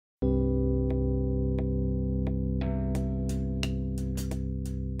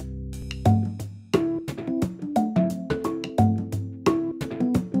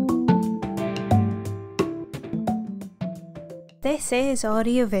This is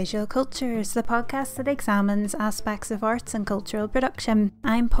Audiovisual Cultures, the podcast that examines aspects of arts and cultural production.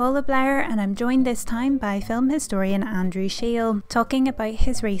 I'm Paula Blair and I'm joined this time by film historian Andrew Shail, talking about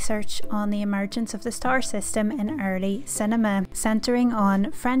his research on the emergence of the star system in early cinema, centering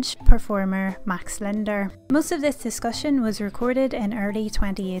on French performer Max Linder. Most of this discussion was recorded in early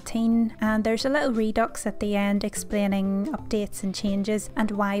 2018 and there's a little redux at the end explaining updates and changes and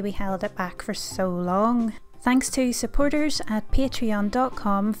why we held it back for so long. Thanks to supporters at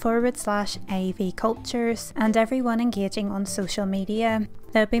patreon.com/avcultures and everyone engaging on social media.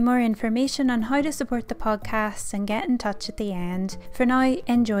 There'll be more information on how to support the podcast and get in touch at the end. For now,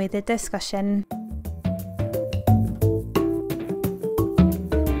 enjoy the discussion.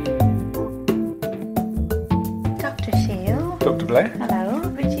 Dr. Shail. Dr. Blair. Hello.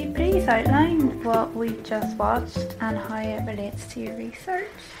 Would you please outline what we've just watched and how it relates to your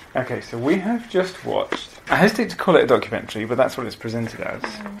research? Okay, so we have just watched, I hesitate to call it a documentary, but that's what it's presented as,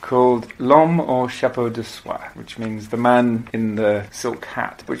 called L'Homme au Chapeau de Soie, which means The Man in the Silk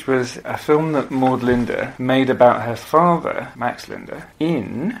Hat, which was a film that Maud Linder made about her father, Max Linder,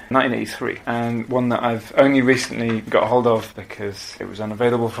 in 1983, and one that I've only recently got hold of because it was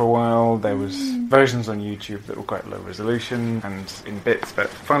unavailable for a while. There was versions on YouTube that were quite low resolution and in bits, but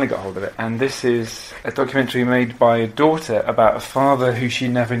finally got hold of it. And this is a documentary made by a daughter about a father who she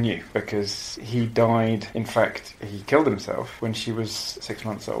never knew because he died. In fact, he killed himself when she was 6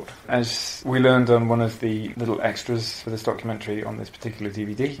 months old. As we learned on one of the little extras for this documentary on this particular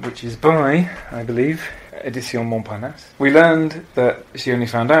DVD, which is by, I believe, Edition Montparnasse, we learned that she only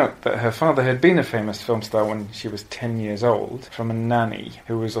found out that her father had been a famous film star when she was 10 years old from a nanny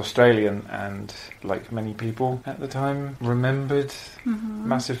who was Australian and, like many people at the time, remembered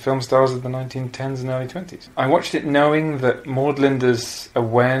massive film stars of the 1910s and early 20s. I watched it knowing that Maud Linder's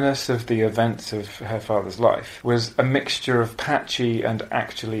awareness of the events of her father's life was a mixture of patchy and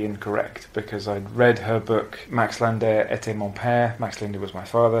actually incorrect, because I'd read her book Max Linder était mon père, Max Linder was my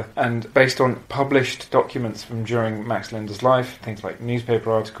father, and based on published documents from during Max Linder's life, things like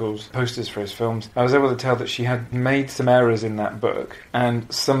newspaper articles, posters for his films, I was able to tell that she had made some errors in that book, and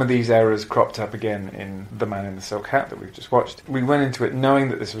some of these errors cropped up again in The Man in the Silk Hat that we've just watched. We went into it knowing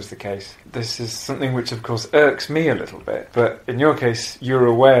that this was the case. This is something which of course irks me a little bit, but in your case you're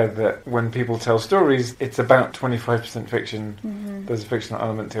aware that when people tell stories it's about 25% fiction. There's a fictional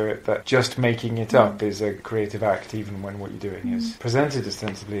element to it, that just making it up is a creative act even when what you're doing is presented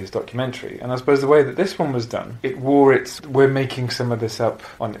ostensibly as documentary. And I suppose the way that this one was done, it wore its we're making some of this up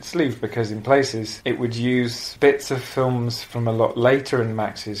on its sleeve, because in places it would use bits of films from a lot later in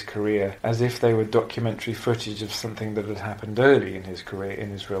Max's career as if they were documentary footage of something that had happened early in his career, in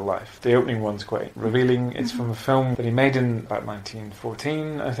his real life. The opening one's quite revealing. It's from a film that he made in about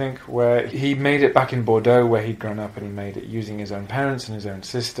 1914, I think, where he made it back in Bordeaux where he'd grown up, and he made it using his own parents and his own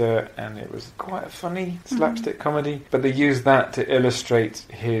sister, and it was quite a funny slapstick comedy, but they used that to illustrate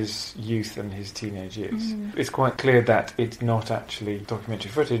his youth and his teenage years. It's quite clear that it's not actually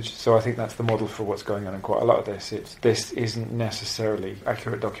documentary footage, so I think that's the model for what's going on in quite a lot of this. This isn't necessarily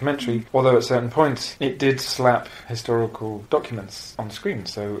accurate documentary, although at certain points it did slap historical documents on screen.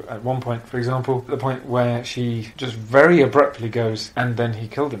 So at one point, for example, the point where she just very abruptly goes, and then he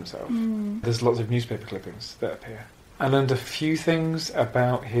killed himself. There's lots of newspaper clippings that appear. I learned a few things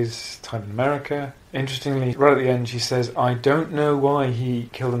about his time in America. Interestingly, right at the end she says, I don't know why he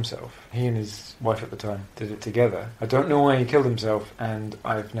killed himself. He and his wife at the time did it together. I don't know why he killed himself, and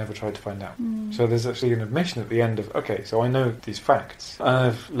I've never tried to find out. So there's actually an admission at the end of, okay, so I know these facts.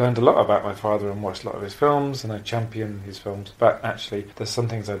 I've learned a lot about my father and watched a lot of his films, and I champion his films, but actually there's some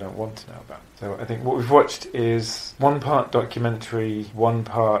things I don't want to know about. So I think what we've watched is one part documentary, one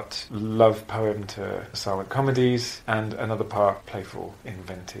part love poem to silent comedies, and another part playful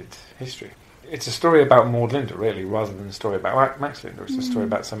invented history. It's a story about Maud Linder, really, rather than a story about Max Linder. It's a story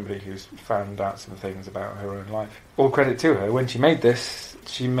about somebody who's found out some things about her own life. All credit to her. When she made this,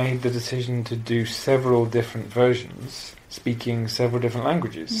 she made the decision to do several different versions, speaking several different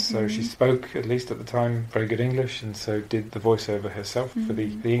languages. So she spoke, at least at the time, very good English, and so did the voiceover herself for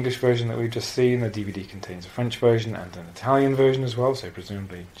the English version that we've just seen. The DVD contains a French version and an Italian version as well, so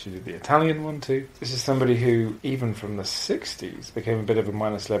presumably she did the Italian one too. This is somebody who, even from the 60s, became a bit of a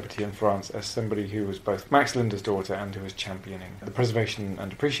minor celebrity in France as somebody who was both Max Linder's daughter and who was championing the preservation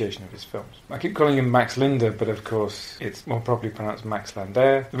and appreciation of his films. I keep calling him Max Linder, but of course course, it's more properly pronounced Max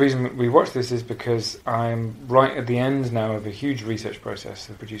Linder. The reason we watch this is because I'm right at the end now of a huge research process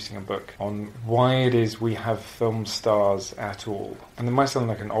of producing a book on why it is we have film stars at all. And it might sound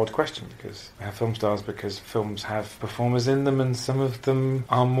like an odd question, because we have film stars because films have performers in them, and some of them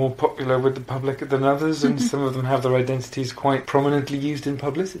are more popular with the public than others, and some of them have their identities quite prominently used in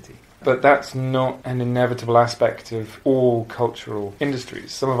publicity. But that's not an inevitable aspect of all cultural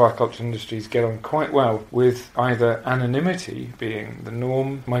industries. Some of our cultural industries get on quite well with either anonymity being the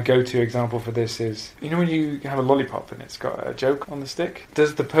norm. My go-to example for this is, you know when you have a lollipop and it's got a joke on the stick?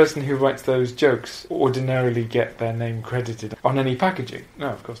 Does the person who writes those jokes ordinarily get their name credited on any packaging? No,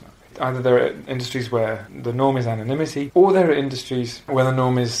 of course not. Either there are industries where the norm is anonymity, or there are industries where the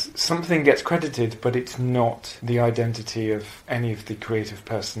norm is something gets credited, but it's not the identity of any of the creative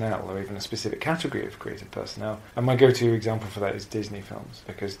personnel, or even a specific category of creative personnel. And my go-to example for that is Disney films,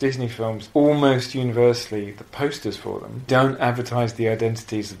 because Disney films, almost universally, the posters for them don't advertise the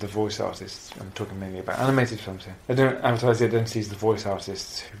identities of the voice artists. I'm talking mainly about animated films here. They don't advertise the identities of the voice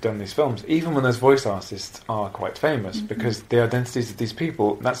artists who've done these films, even when those voice artists are quite famous, because the identities of these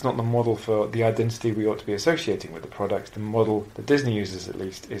people, that's not the model for the identity we ought to be associating with the product. The model that Disney uses, at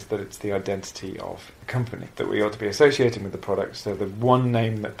least, is that it's the identity of the company that we ought to be associating with the product. So the one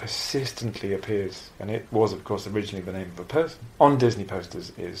name that persistently appears, and it was of course originally the name of a person, on Disney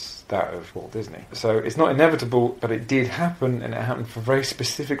posters is that of Walt Disney. So it's not inevitable, but it did happen, and it happened for very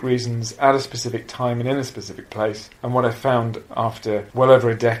specific reasons, at a specific time and in a specific place. And what I found after well over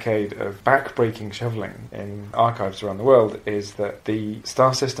a decade of back-breaking shoveling in archives around the world is that the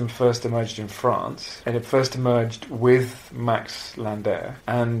star system first emerged in France, and it first emerged with Max Linder,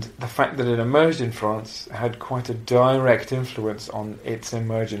 and the fact that it emerged in France had quite a direct influence on its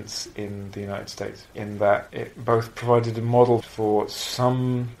emergence in the United States, in that it both provided a model for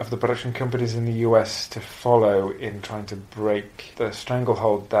some of the production companies in the US to follow in trying to break the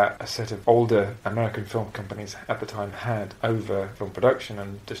stranglehold that a set of older American film companies at the time had over film production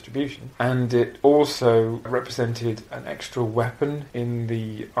and distribution, and it also represented an extra weapon in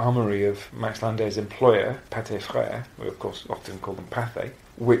the armoury of Max Linder's employer, Pathé Frères, we of course often call them Pathé,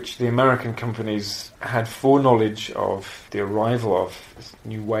 which the American companies had foreknowledge of the arrival of this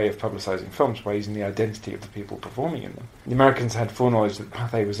new way of publicising films by using the identity of the people performing in them. The Americans had foreknowledge that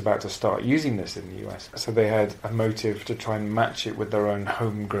Pathé was about to start using this in the US, so they had a motive to try and match it with their own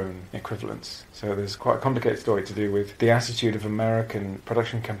homegrown equivalents. So there's quite a complicated story to do with the attitude of American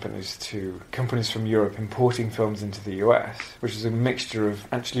production companies to companies from Europe importing films into the US, which is a mixture of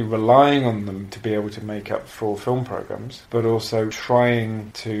actually relying on them to be able to make up full film programs, but also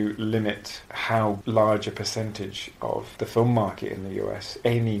trying to limit how large a percentage of the film market in the US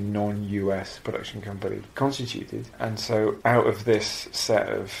any non-US production company constituted. And so out of this set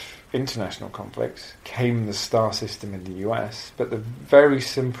of international conflicts came the star system in the US, but the very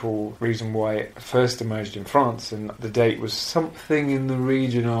simple reason why it first emerged in France, and the date was something in the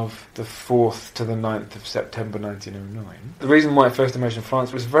region of the 4th to the 9th of September 1909. The reason why it first emerged in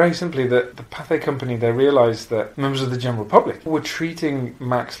France was very simply that the Pathé company, they realised that members of the general public were treating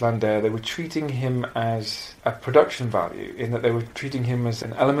Max Linder, they were treating him as a production value, in that they were treating him as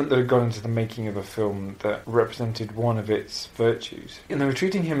an element that had gone into the making of a film that represented one of its virtues. And they were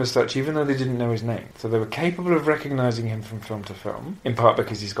treating him as such even though they didn't know his name. So they were capable of recognising him from film to film, in part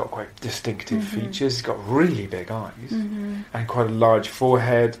because he's got quite distinctive features. He's got really big eyes and quite a large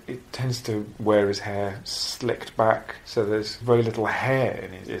forehead. It tends to wear his hair slicked back, so there's very little hair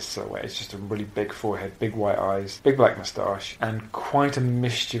in his silhouette. It's just a really big forehead, big white eyes, big black moustache, and quite a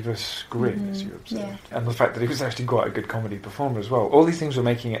mischievous grin, as you observed. Yeah. And the fact that he was actually quite a good comedy performer as well. All these things were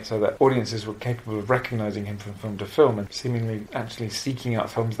making it so that audiences were capable of recognising him from film to film, and seemingly actually seeking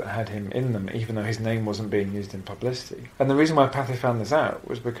out films that had him in them, even though his name wasn't being used in publicity. And the reason why Pathé found this out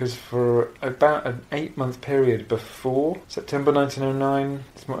was because for about an 8-month period before September 1909,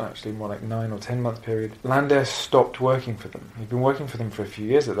 it's actually more like 9 or 10 month period, Linder stopped working for them. He'd been working for them for a few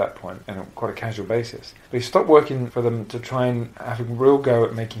years at that point, on quite a casual basis. But he stopped working for them to try and have a real go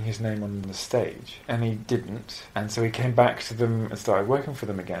at making his name on the stage, and he didn't. And so he came back to them and started working for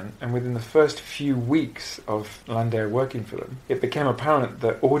them again, and within the first few weeks of Linder working for them, it became apparent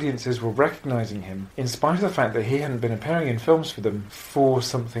that audiences were recognising him in spite of the fact that he hadn't been appearing in films for them for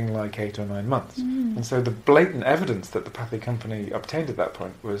something like 8 or 9 months. And so the blatant evidence that the Pathé company obtained at that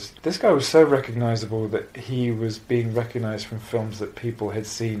point was this guy was so recognisable that he was being recognised from films that people had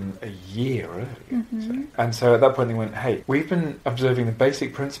seen a year earlier. And so at that point they went, hey, we've been observing the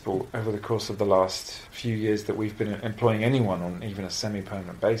basic principle over the course of the last few years that we've been employing anyone on even a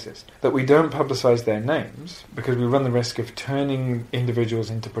semi-permanent basis, that we don't publicise their names because we run the risk of turning individuals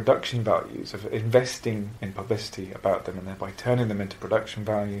into production values, of investing in publicity about them and thereby turning them into production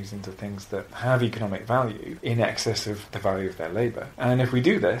values, into things that have economic value in excess of the value of their labour. And if we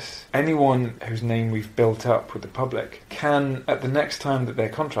do this, anyone whose name we've built up with the public can, at the next time that their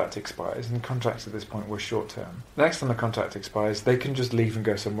contract expires, and contracts at this point were short term, the next time the contract expires, they can just leave and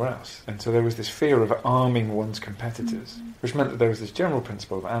go somewhere else. And so there was this fear of arming one's competitors, which meant that there was this general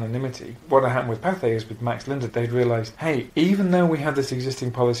principle of anonymity. What happened with Pathé is with Max Linder, they'd realised, hey, even though we have this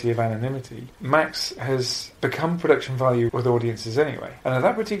existing policy of anonymity, Max has become production value with audiences anyway. And at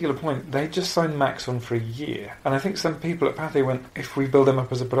that particular point, they just signed Max on for a year. And I think some people at Pathé went, if we build him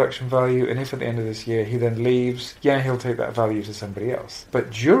up as a production value, and if at the end of this year he then leaves, yeah, he'll take that value to somebody else.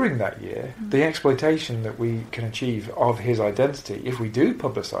 But during that year, the exploitation that we can achieve of his identity, if we do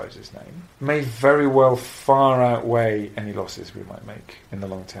publicise his name, may very well far outweigh any losses we might make in the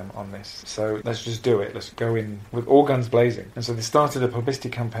long term on this. So let's just do it. Let's go in with all guns blazing. And so they started a publicity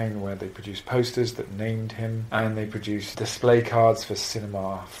campaign where they produced posters that named him, and they produced display cards for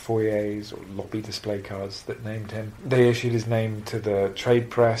cinema foyers or lobby display cards that named him. They issued his name to the trade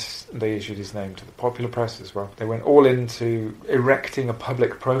press. They issued his name to the popular press as well. They went all into erecting a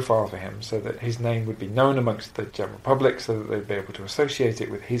public profile for him so that his name would be known amongst the general public, so that they'd be able to associate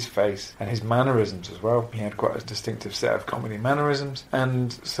it with his face and his mannerisms as well. He had quite a distinctive set of comedy mannerisms,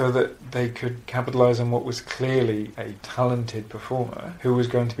 and so that they could capitalise on what was clearly a talented performer who was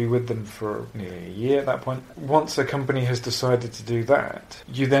going to be with them for nearly a year at that point. Once a company has decided to do that,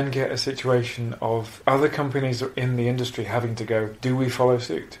 you then get a situation of other companies in the industry having to go, do we follow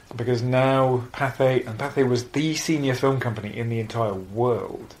suit? Because now Pathé was the senior film company in the entire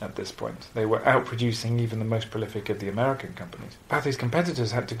world at this point. They were outproducing even the most prolific of the American companies. Pathé's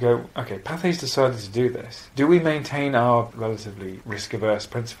competitors had to go, okay, Pathé's decided to do this. Do we maintain our relatively risk-averse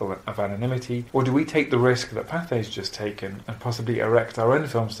principle of anonymity, or do we take the risk that Pathé's just taken and possibly erect our own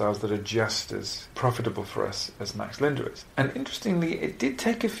film styles that are just as profitable for us as Max Linder is? And interestingly, it did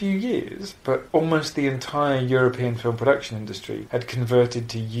take a few years, but almost the entire European film production industry had converted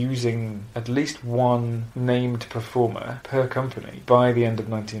to using at least one named performer per company by the end of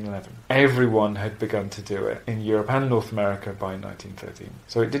 1911. Everyone had begun to do it in Europe and North America by 1913.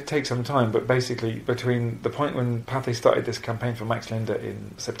 So it did take some time, but basically between the point when Pathé started this campaign for Max Linder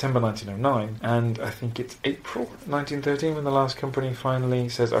in September 1909 and I think it's April 1913 when the last company finally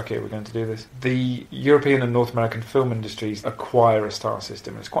says, okay, we're going to do this, the European and North American film industries acquire a star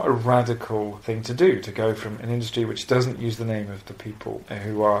system. It's quite a radical thing to do, to go from an industry which doesn't use the name of the people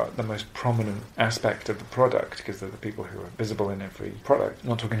who are the most prominent aspect of the product, because they're the people who are visible in every product. I'm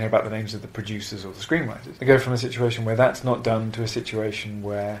not talking here about the names of the producers or the screenwriters. They go from a situation where that's not done to a situation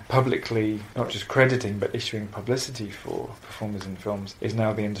where publicly, not just crediting, but issuing publicity for performers in films is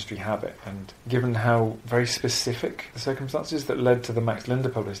now the industry habit. And given how very specific the circumstances that led to the Max Linder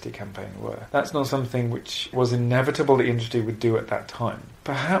publicity campaign were, that's not something which was inevitable the industry would do at that time.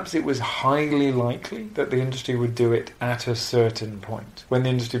 Perhaps it was highly likely that the industry would do it at a certain point. When the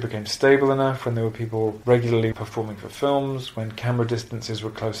industry became stable enough, when there were people regularly performing for films, when camera distances were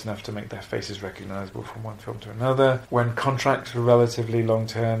close enough to make their faces recognisable from one film to another, when contracts were relatively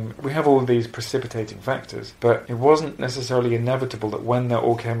long-term. We have all of these precipitating factors, but it wasn't necessarily inevitable that when they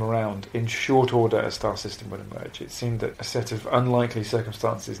all came around, in short order a star system would emerge. It seemed that a set of unlikely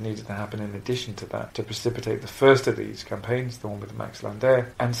circumstances needed to happen in addition to that to precipitate the first of these campaigns, the one with Max Linder.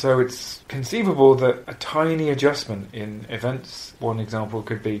 And so it's conceivable that a tiny adjustment in events, one example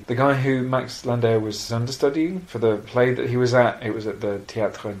could be the guy who Max Linder was understudying for the play that he was at. It was at the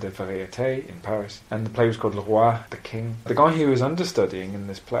Théâtre de Variété in Paris, and the play was called Le Roi, the King. The guy who was understudying in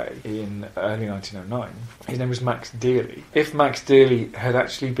this play in early 1909, his name was Max Dearly. If Max Dearly had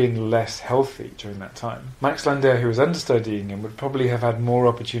actually been less healthy during that time, Max Linder, who was understudying him, would probably have had more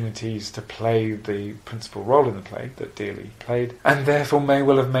opportunities to play the principal role in the play that Dearly played, and therefore may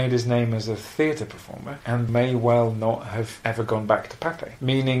well have made his name as a theatre performer and may well not have ever gone back to Pathé,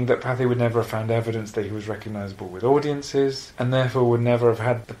 meaning that Pathé would never have found evidence that he was recognisable with audiences and therefore would never have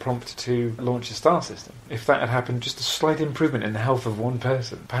had the prompt to launch a star system. If that had happened, just a slight improvement in the health of one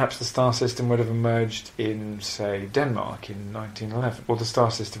person, perhaps the star system would have emerged in, say, Denmark in 1911, or the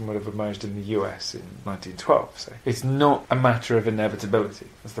star system would have emerged in the US in 1912. So it's not a matter of inevitability.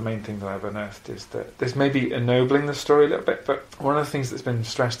 That's the main thing that I've unearthed, is that this may be ennobling the story a little bit, but one of the things that's been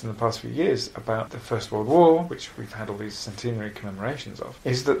stressed in the past few years about the First World War, which we've had all these centenary commemorations of,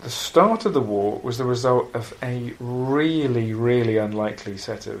 is that the start of the war was the result of a really, really unlikely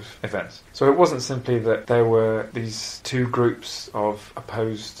set of events. So it wasn't simply that there were these two groups of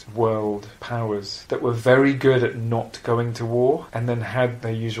opposed world powers that were very good at not going to war and then had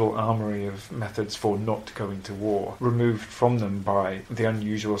their usual armoury of methods for not going to war removed from them driven by the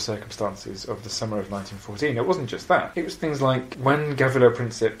unusual circumstances of the summer of 1914. It wasn't just that. It was things like when Gavrilo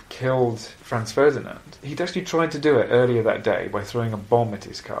Princip killed Franz Ferdinand, he'd actually tried to do it earlier that day by throwing a bomb at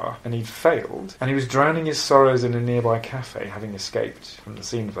his car, and he'd failed, and he was drowning his sorrows in a nearby cafe, having escaped from the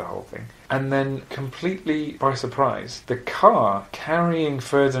scene of the whole thing. And then, completely by surprise, the car carrying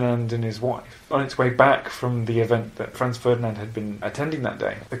Ferdinand and his wife on its way back from the event that Franz Ferdinand had been attending that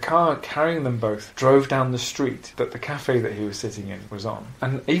day, the car carrying them both drove down the street that the cafe that he was sitting in was on.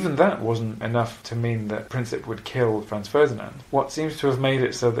 And even that wasn't enough to mean that Princip would kill Franz Ferdinand. What seems to have made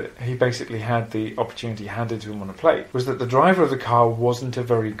it so that he basically had the opportunity handed to him on a plate was that the driver of the car wasn't a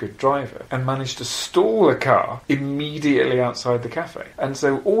very good driver and managed to stall a car immediately outside the cafe. And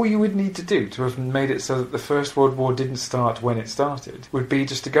so all you would need to do to have made it so that the First World War didn't start when it started would be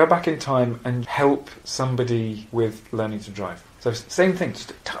just to go back in time and help somebody with learning to drive. So same thing, just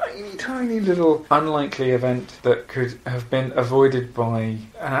a tiny, tiny little unlikely event that could have been avoided by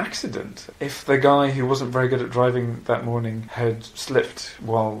an accident. If the guy who wasn't very good at driving that morning had slipped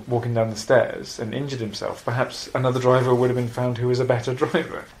while walking down the stairs and injured himself, perhaps another driver would have been found who was a better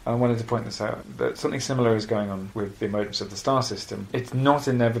driver. I wanted to point this out, that something similar is going on with the emergence of the star system. It's not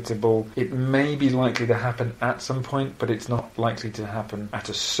inevitable. It may be likely to happen at some point, but it's not likely to happen at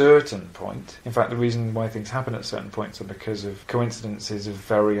a certain point. In fact, the reason why things happen at certain points are because of coincidences of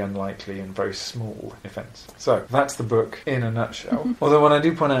very unlikely and very small events. So that's the book in a nutshell. Although what I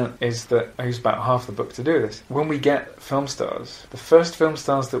do point out is that I used about half the book to do this. When we get film stars, the first film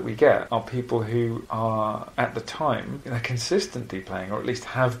stars that we get are people who are, at the time, they're consistently playing, or at least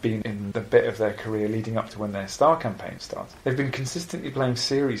have been in the bit of their career leading up to when their star campaign starts. They've been consistently playing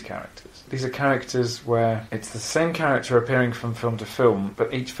series characters. These are characters where it's the same character appearing from film to film,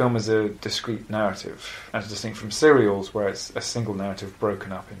 but each film is a discrete narrative, as distinct from serials where it's a single narrative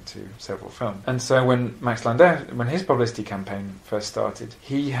broken up into several films. And so when Max Linder, when his publicity campaign first started,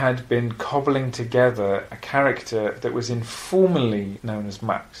 he had been cobbling together a character that was informally known as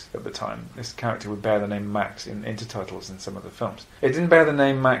Max at the time. This character would bear the name Max in intertitles in some of the films. It didn't bear the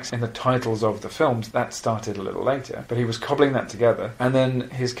name Max in the titles of the films. That started a little later, but he was cobbling that together. And then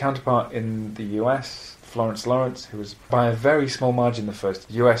his counterpart in the US, Florence Lawrence, who was by a very small margin the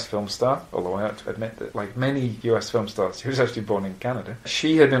first US film star, although I have to admit that, like many US film stars, she was actually born in Canada.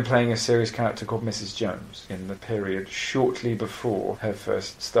 She had been playing a series character called Mrs. Jones in the period shortly before her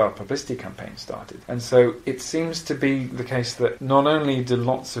first star publicity campaign started. And so it seems to be the case that not only do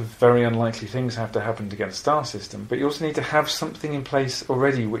lots of very unlikely things have to happen to get a star system, but you also need to have something in place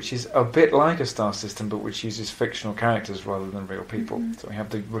already which is a bit like a star system but which uses fictional characters rather than real people. So we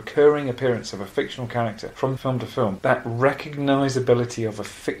have the recurring appearance of a fictional character from film to film, that recognizability of a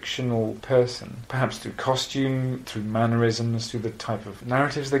fictional person, perhaps through costume, through mannerisms, through the type of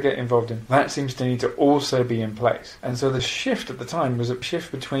narratives they get involved in, that seems to need to also be in place. And so the shift at the time was a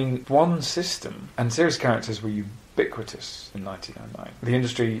shift between one system, and series characters were ubiquitous in 1909. The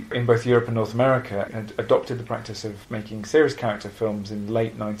industry in both Europe and North America had adopted the practice of making series character films in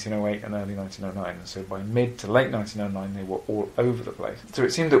late 1908 and early 1909, and so by mid to late 1909 they were all over the place. So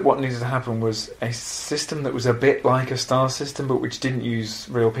it seemed that what needed to happen was a system that was a bit like a star system but which didn't use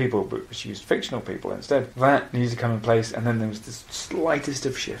real people but which used fictional people instead. That needed to come in place, and then there was this slightest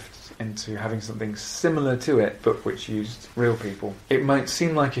of shifts into having something similar to it but which used real people. It might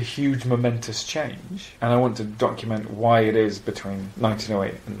seem like a huge momentous change, and I want to document why it is between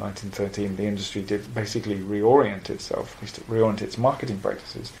 1908 and 1913 the industry did basically reorient itself, at least reorient its marketing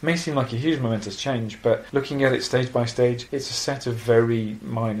practices. It may seem like a huge momentous change, but looking at it stage by stage, it's a set of very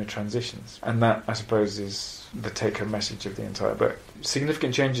minor transitions, and that, I suppose, is the take-home message of the entire book.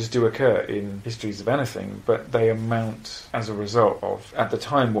 Significant changes do occur in histories of anything, but they amount as a result of, at the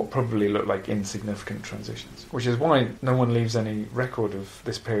time, what probably looked like insignificant transitions. Which is why no one leaves any record of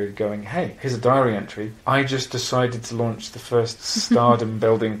this period going, hey, here's a diary entry, I just decided to launch the first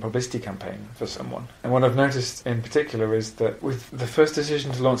stardom-building publicity campaign for someone. And what I've noticed in particular is that with the first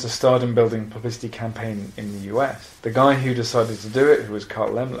decision to launch a stardom-building publicity campaign in the US, the guy who decided to do it, who was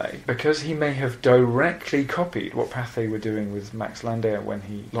Carl Laemmle, because he may have directly copied what Pathé were doing with Max Linder when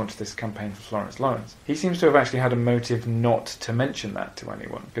he launched this campaign for Florence Lawrence, he seems to have actually had a motive not to mention that to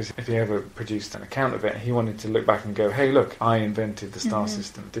anyone, because if he ever produced an account of it, he wanted to look back and go, hey look, I invented the star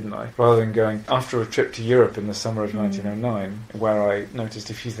system, didn't I? Rather than going, after a trip to Europe in the summer of 1909, where I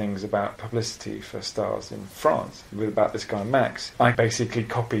noticed a few things about publicity for stars in France, about this guy Max, I basically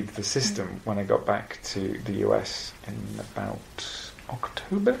copied the system when I got back to the US in about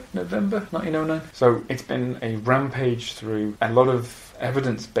October, November 1909. So it's been a rampage through a lot of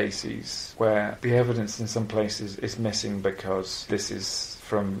evidence bases where the evidence in some places is missing because this is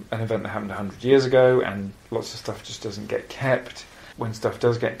from an event that happened 100 years ago, and lots of stuff just doesn't get kept. When stuff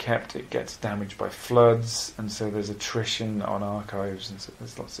does get kept, it gets damaged by floods, and so there's attrition on archives, and so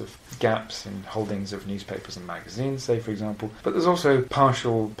there's lots of gaps in holdings of newspapers and magazines, say, for example. But there's also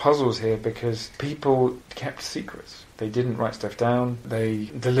partial puzzles here because people kept secrets. They didn't write stuff down. They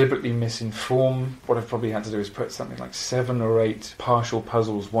deliberately misinform. What I've probably had to do is put something like 7 or 8 partial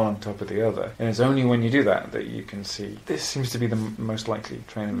puzzles, one on top of the other. And it's only when you do that that you can see this seems to be the most likely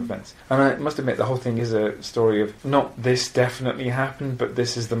train of events. And I must admit, the whole thing is a story of not this definitely happened, but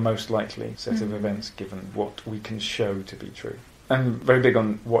this is the most likely set of events given what we can show to be true. I'm very big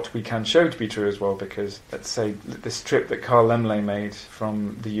on what we can show to be true as well, because let's say this trip that Carl Laemmle made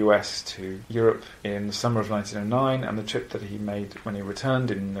from the US to Europe in the summer of 1909, and the trip that he made when he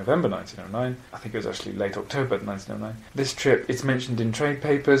returned in November 1909, I think it was actually late October 1909. This trip, it's mentioned in trade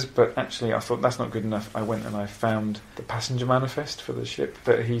papers, but actually I thought that's not good enough. I went and I found the passenger manifest for the ship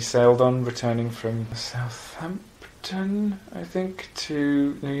that he sailed on returning from Southampton, I think,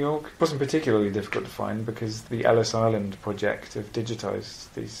 to New York. It wasn't particularly difficult to find because the Ellis Island project have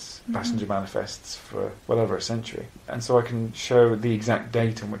digitised these passenger manifests for well over a century. And so I can show the exact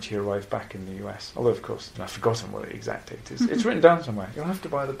date on which he arrived back in the US. Although, of course, I've forgotten what the exact date is. It's written down somewhere. You'll have to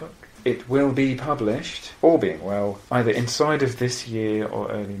buy the book. It will be published, all being well, either inside of this year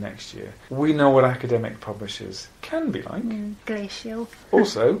or early next year. We know what academic publishers can be like. Glacial.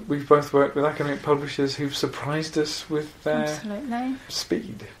 Also, we've both worked with academic publishers who've surprised us with their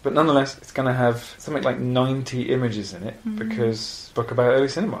speed. But nonetheless, it's going to have something like 90 images in it because book about early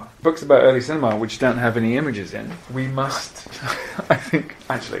cinema. Books about early cinema which don't have any images in, we must, I think,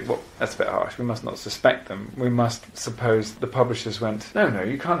 actually, well, that's a bit harsh. We must not suspect them. We must suppose the publishers went, no,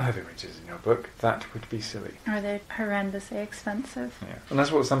 you can't have images in your book. That would be silly. Or they're horrendously expensive. Yeah, and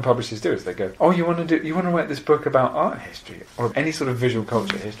that's what some publishers do, is they go, oh, you want to write this book about art history or any sort of visual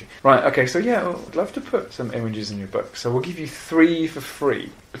culture history. Right, okay, so yeah, I'd love to put some images in your book. So we'll give you 3 for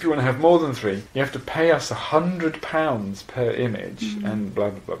free. If you want to have more than 3, you have to pay us £100 per image and blah,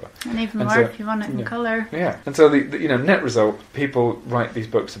 blah, blah, blah. And even more if you want it in colour. Yeah, and so the net result, people write these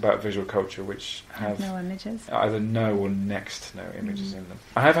books about visual culture which have no images. Either no or next to no images in them.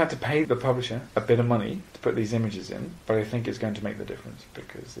 I have had to pay the publisher a bit of money to put these images in, but I think it's going to make the difference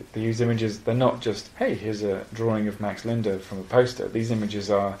because they use images, they're not just, hey, here's a drawing of Max Linder from a poster. These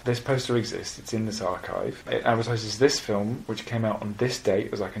images are, this poster exists, it's in this archive. It advertises this film, which came out on this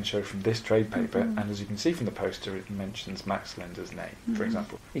date, as I can show from this trade paper, and as you can see from the poster, it mentions Max Linder's name, for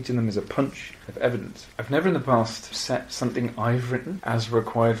example. Each of them is a punch of evidence. I've never in the past set something I've written as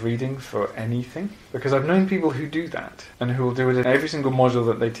required reading for anything, because I've known people who do that, and who will do it in every single module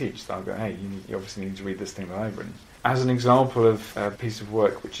that they teach. They'll go, hey, you obviously need to read this thing that I've written. As an example of a piece of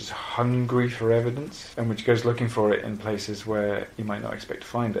work which is hungry for evidence and which goes looking for it in places where you might not expect to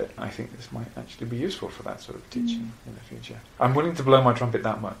find it, I think this might actually be useful for that sort of teaching in the future. I'm willing to blow my trumpet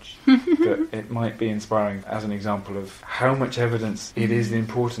that much, but it might be inspiring as an example of how much evidence it is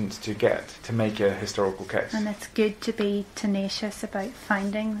important to get to make a historical case. And it's good to be tenacious about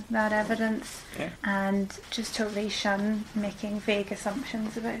finding that evidence and just totally shun making vague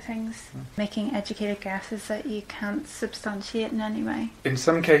assumptions about things, making educated guesses that you can't substantiate in any way. In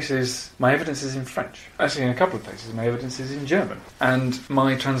some cases, my evidence is in French. Actually, in a couple of places, my evidence is in German. And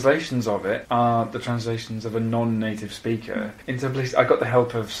my translations of it are the translations of a non-native speaker. In some places, I got the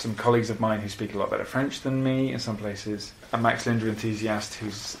help of some colleagues of mine who speak a lot better French than me. In some places, a Max Linder enthusiast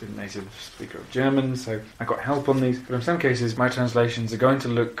who's a native speaker of German, so I got help on these. But in some cases, my translations are going to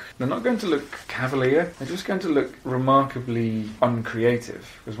look, they're not going to look cavalier, they're just going to look remarkably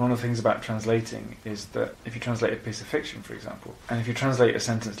uncreative. Because one of the things about translating is that if you translate a piece of fiction, for example, and if you translate a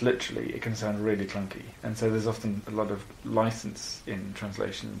sentence literally, it can sound really clunky. And so there's often a lot of license in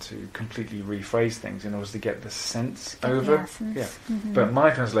translation to completely rephrase things in order to get the sense over. Yeah. But my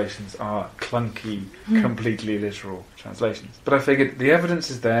translations are clunky, completely literal translations. But I figured the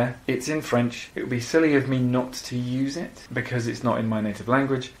evidence is there, it's in French, it would be silly of me not to use it because it's not in my native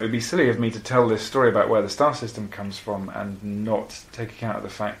language. It would be silly of me to tell this story about where the star system comes from and not take account of the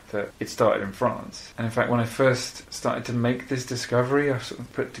fact that it started in France. And in fact, when I first started to make this discovery, I sort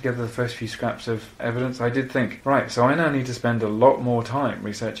of put together the first few scraps of evidence, I did think, right, so I now need to spend a lot more time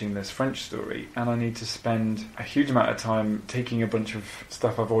researching this French story, and I need to spend a huge amount of time taking a bunch of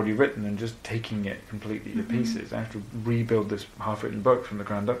stuff I've already written and just taking it completely to pieces. I have to rebuild this half-written book from the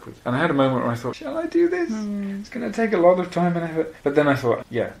ground upwards. And I had a moment where I thought, shall I do this? It's going to take a lot of time and effort. But then I thought,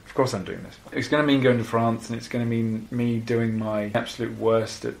 yeah, of course I'm doing this. It's going to mean going to France, and it's going to mean me doing my absolute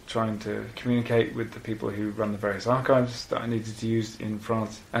worst at trying to communicate with the people who run the various archives that I needed to use in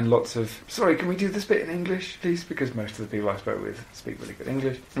France, and lots of, sorry, can we do this bit in English, please? Because most of the people I spoke with speak really good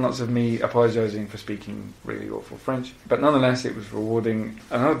English. And lots of me apologising for speaking really awful French. But nonetheless, it was rewarding.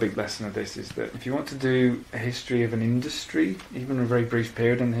 Another big lesson of this is that if you want to do a history of an industry, even a very brief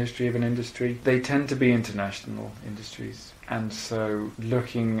period in the history of an industry, they tend to be international industries. And so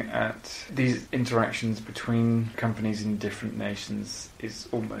looking at these interactions between companies in different nations is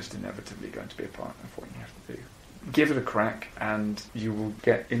almost inevitably going to be a part of what you have to do. Give it a crack and you will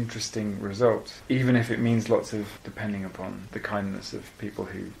get interesting results, even if it means lots of, depending upon the kindness of people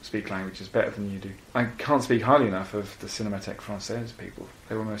who speak languages better than you do. I can't speak highly enough of the Cinémathèque Française people.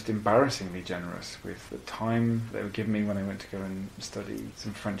 They were most embarrassingly generous with the time they were giving me when I went to go and study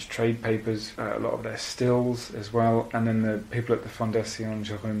some French trade papers, a lot of their stills as well, and then the people at the Fondation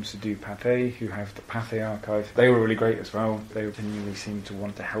Jérôme Seydoux Pathé, who have the Pathé archive, they were really great as well. They genuinely seemed to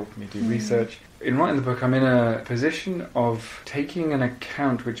want to help me do research. In writing the book, I'm in a position of taking an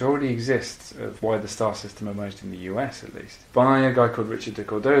account which already exists of why the star system emerged in the US, at least, by a guy called Richard de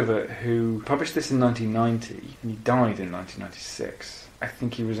Cordova, who published this in 1990, and he died in 1996. I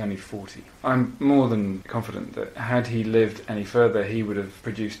think he was only 40. I'm more than confident that had he lived any further, he would have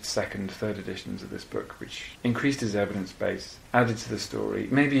produced second, third editions of this book, which increased his evidence base, added to the story,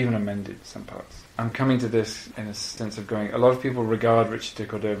 maybe even amended some parts. I'm coming to this in a sense of going, a lot of people regard Richard de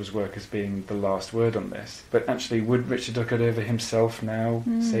Cordova's work as being the last word on this, but actually would Richard de Cordova himself now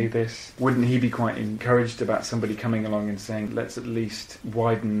say this? Wouldn't he be quite encouraged about somebody coming along and saying, let's at least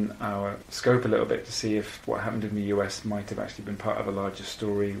widen our scope a little bit to see if what happened in the US might have actually been part of a larger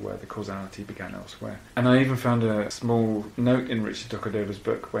story where the causality began elsewhere. And I even found a small note in Richard de Cordova's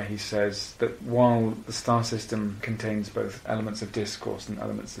book where he says that while the star system contains both elements of discourse and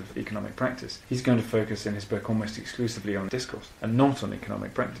elements of economic practice, he's going to focus in his book almost exclusively on discourse and not on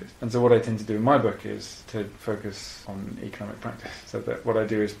economic practice. And so what I tend to do in my book is to focus on economic practice, so that what I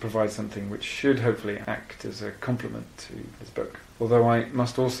do is provide something which should hopefully act as a complement to his book. Although I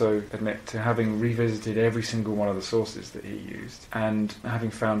must also admit to having revisited every single one of the sources that he used and having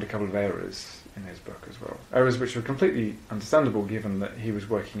found a couple of errors in his book as well. Errors which were completely understandable given that he was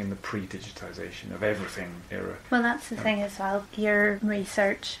working in the pre-digitisation of everything era. Well, that's the thing as well. Your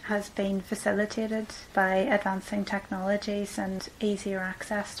research has been facilitated by advancing technologies and easier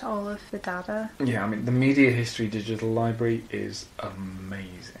access to all of the data. Yeah, I mean, the Media History Digital Library is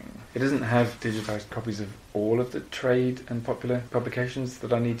amazing. It doesn't have digitised copies of all of the trade and popular publications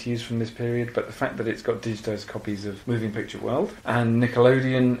that I need to use from this period, but the fact that it's got digitised copies of Moving Picture World and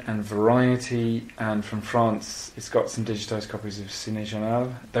Nickelodeon and Variety, and from France it's got some digitised copies of Ciné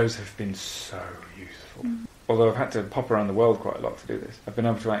Journal, those have been so useful. Although I've had to pop around the world quite a lot to do this, I've been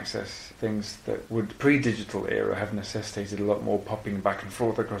able to access things that would, pre-digital era, have necessitated a lot more popping back and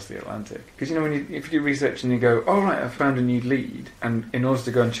forth across the Atlantic. Because, you know, if you do research and you go, oh right, I've found a new lead, and in order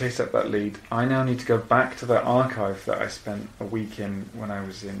to go and chase up that lead, I now need to go back to that archive that I spent a week in when I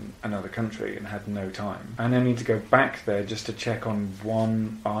was in another country and had no time. I now need to go back there just to check on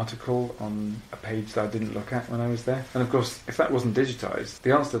one article on a page that I didn't look at when I was there. And of course, if that wasn't digitised,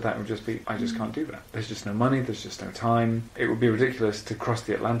 the answer to that would just be, I just can't do that. There's just no money, there's just no time. It would be ridiculous to cross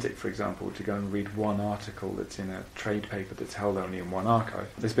the Atlantic, for example, to go and read one article that's in a trade paper that's held only in one archive.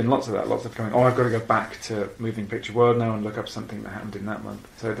 There's been lots of that, lots of going, oh, I've got to go back to Moving Picture World now and look up something that happened in that month.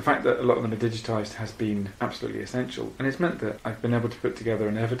 So the fact that a lot of them are digitised has been absolutely essential. And it's meant that I've been able to put together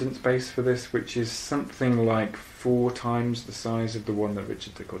an evidence base for this, which is something like 4 times the size of the one that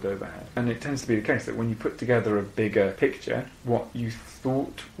Richard de Cordova had. And it tends to be the case that when you put together a bigger picture, what you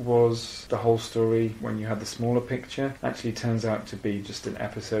thought was the whole story when you had the smaller picture actually turns out to be just an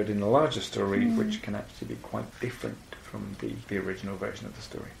episode in a larger story, which can actually be quite different from the original version of the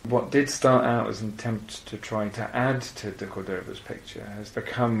story. What did start out as an attempt to try to add to de Cordova's picture has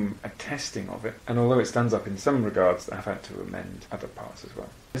become a testing of it, and although it stands up in some regards, I've had to amend other parts as well.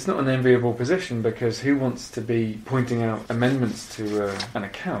 It's not an enviable position, because who wants to be pointing out amendments to an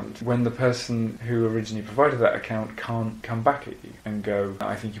account when the person who originally provided that account can't come back at you and go,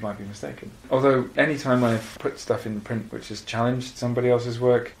 I think you might be mistaken. Although any time I've put stuff in print which has challenged somebody else's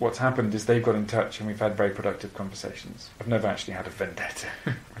work, what's happened is they've got in touch and we've had very productive conversations. I've never actually had a vendetta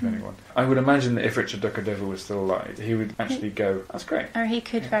with anyone. I would imagine that if Richard de Cordova was still alive, he would actually go, that's great. Or he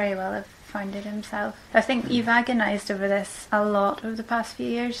could very well have found it himself. I think you've agonised over this a lot over the past few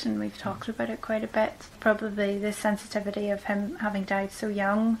years, and we've talked about it quite a bit. Probably the sensitivity of him having died so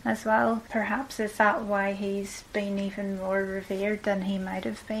young as well. Perhaps is that why he's been even more revered than he might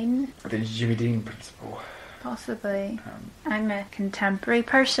have been? The Jimmy Dean principle. Possibly. I'm a contemporary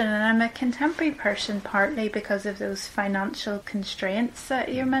person, and I'm a contemporary person partly because of those financial constraints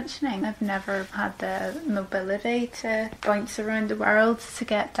that you're mentioning. I've never had the mobility to bounce around the world to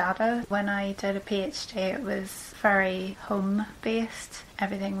get data. When I did a PhD, it was very home-based.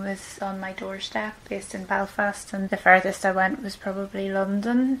 Everything was on my doorstep, based in Belfast, and the furthest I went was probably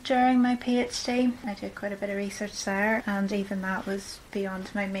London during my PhD. I did quite a bit of research there, and even that was beyond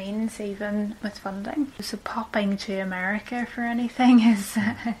my means, even with funding. So popping to America for anything is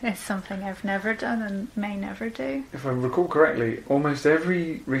something I've never done and may never do. If I recall correctly, almost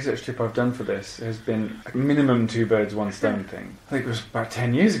every research trip I've done for this has been a minimum 2 birds, 1 stone thing. I think it was about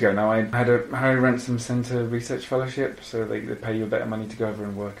 10 years ago now. I had a Harry Ransom Centre research fellowship, so they pay you a bit of money to go over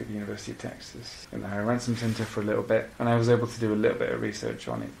and work at the University of Texas in the Harry Ransom Centre for a little bit, and I was able to do a little bit of research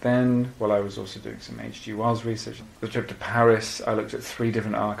on it then, while I was also doing some H.G. Wells research. The trip to Paris, I looked at 3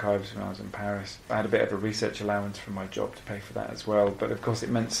 different archives when I was in Paris. I had a bit of a research allowance from my job to pay for that as well, but of course it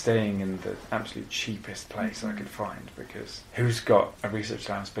meant staying in the absolute cheapest place I could find, because who's got a research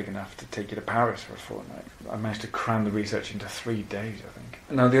allowance big enough to take you to Paris for a fortnight? I managed to cram the research into 3 days, I think.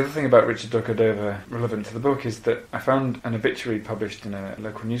 Now, the other thing about Richard de Cordova relevant to the book is that I found an obituary published in a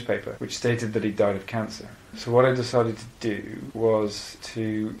local newspaper which stated that he died of cancer. So what I decided to do was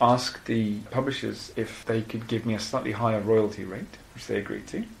to ask the publishers if they could give me a slightly higher royalty rate, which they agreed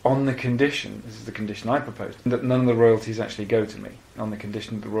to, on the condition, this is the condition I proposed, that none of the royalties actually go to me, on the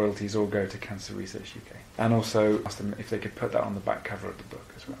condition that the royalties all go to Cancer Research UK. And also asked them if they could put that on the back cover of the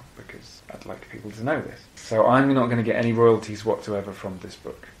book as well, because I'd like people to know this. So I'm not going to get any royalties whatsoever from this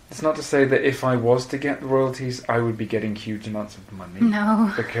book. It's not to say that if I was to get the royalties, I would be getting huge amounts of money.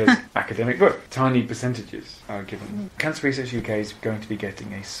 No. Because academic book, tiny percentages are given. Cancer Research UK is going to be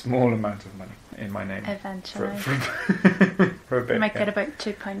getting a small amount of money in my name. Eventually. For a bit. You might get about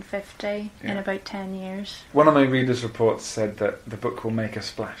 £2.50 in about 10 years. One of my readers' reports said that the book will make a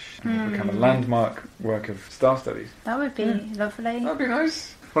splash and will become a landmark work of star studies. That would be lovely. That'd be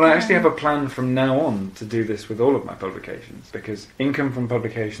nice. Well, I actually have a plan from now on to do this with all of my publications, because income from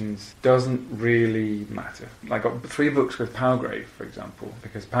publications doesn't really matter. I got 3 books with Palgrave, for example,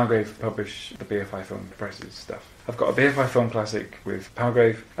 because Palgrave publish the BFI Film Presses stuff. I've got a BFI Film Classic with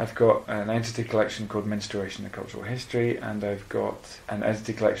Palgrave, I've got an entity collection called Menstruation and Cultural History, and I've got an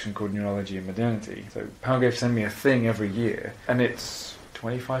entity collection called Neurology and Modernity. So Palgrave send me a thing every year, and it's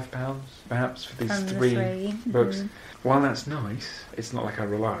 £25 perhaps for these 3 books. Mm-hmm. While that's nice, it's not like I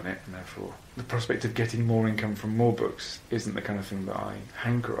rely on it, and therefore the prospect of getting more income from more books isn't the kind of thing that I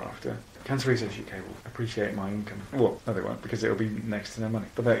hanker after. Cancer Research UK will appreciate my income. Well, no, they won't, because it'll be next to no money.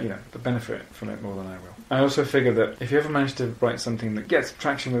 But they, they benefit from it more than I will. I also figure that if you ever manage to write something that gets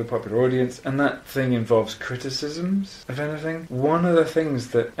traction with a popular audience, and that thing involves criticisms of anything, one of the things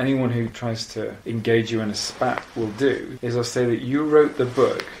that anyone who tries to engage you in a spat will do is I'll say that you wrote the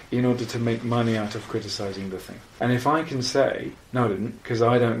book in order to make money out of criticising the thing. And if I can say, no I didn't, because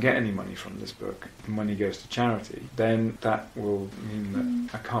I don't get any money from this book, the money goes to charity, then that will mean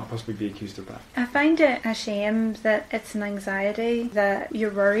that I can't possibly be accused of that. I find it a shame that it's an anxiety, that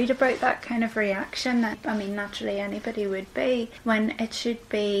you're worried about that kind of reaction. I mean, naturally anybody would be, when it should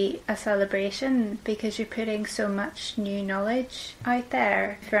be a celebration, because you're putting so much new knowledge out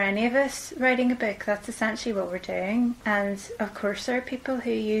there. For any of us writing a book, that's essentially what we're doing. And of course there are people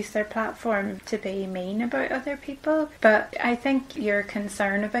who use their platform to be mean about other people, but I think your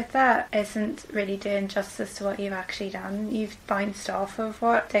concern about that isn't really doing justice to what you've actually done. You've bounced off of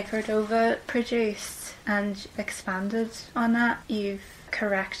what de Cordova produced and expanded on that. You've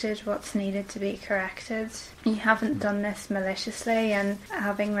corrected what's needed to be corrected. You haven't done this maliciously, and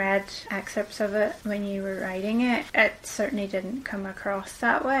having read excerpts of it when you were writing it, it certainly didn't come across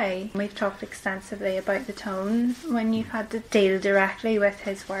that way. We've talked extensively about the tone when you've had to deal directly with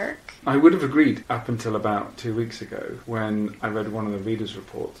his work. I would have agreed up until about 2 weeks ago when I read one of the readers'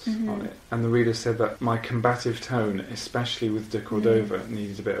 reports on it, and the reader said that my combative tone, especially with de Cordova,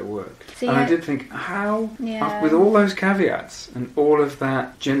 needed a bit of work. See, and I did think, how? With all those caveats and all of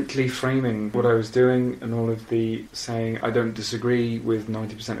that gently framing what I was doing and all of the saying I don't disagree with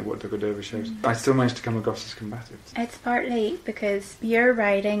 90% of what de Cordova shows, I still managed to come across as combative. It's partly because your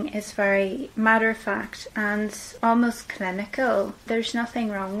writing is very matter-of-fact and almost clinical. There's nothing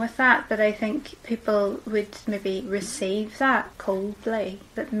wrong with that, but I think people would maybe receive that coldly,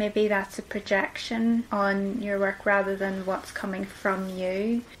 that maybe that's a projection on your work rather than what's coming from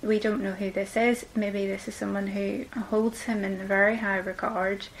you. We don't know who this is. Maybe this is someone who holds him in very high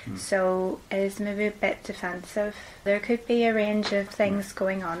regard, so is maybe a bit defensive. There could be a range of things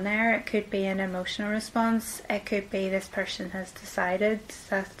going on there. It could be an emotional response. It could be this person has decided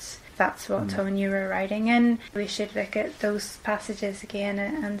that that's what tone you were writing in. We should look at those passages again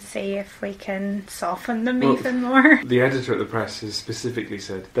and see if we can soften them even more. The editor at the press has specifically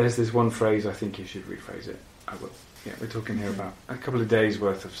said, there's this one phrase, I think you should rephrase it. I will. Yeah, we're talking here about a couple of days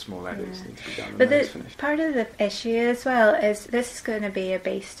worth of small edits need to be done. But part of the issue as well is this is going to be a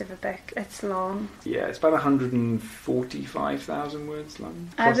beast of a book. It's long. Yeah, it's about 145,000 words long.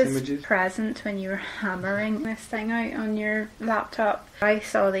 I was images. present when you were hammering this thing out on your laptop. I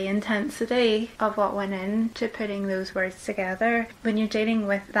saw the intensity of what went into putting those words together. When you're dealing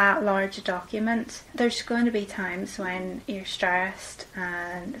with that large a document, there's going to be times when you're stressed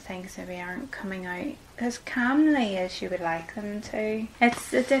and things maybe aren't coming out as calmly as you would like them to.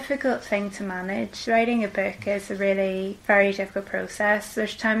 It's a difficult thing to manage. Writing a book is a really very difficult process.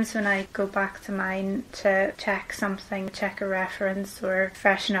 There's times when I go back to mine to check something, check a reference or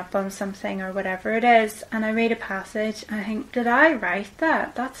freshen up on something or whatever it is, and I read a passage and I think, did I write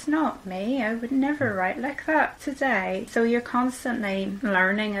that? That's not me. I would never write like that today. So you're constantly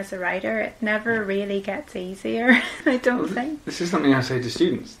learning as a writer. It never really gets easier, I don't think. This is something I say to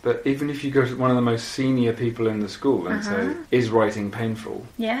students, that even if you go to one of the most senior people in the school and say, is writing painful?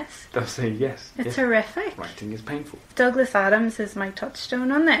 Yes. They'll say yes. It's horrific. Writing is painful. Douglas Adams is my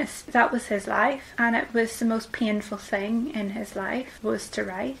touchstone on this. That was his life, and it was the most painful thing in his life was to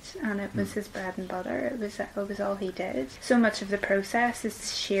write, and it was his bread and butter. It was all he did. So much of the process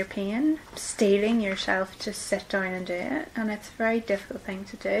is sheer pain. Steeling yourself to sit down and do it, and it's a very difficult thing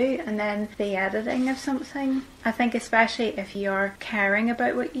to do. And then the editing of something, I think especially if you're caring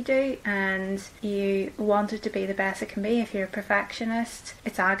about what you do and you want it to be the best it can be, if you're a perfectionist,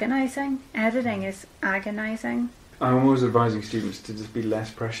 it's agonising. Editing is agonising. I'm always advising students to just be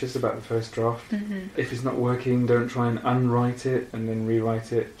less precious about the first draft. If it's not working, don't try and unwrite it and then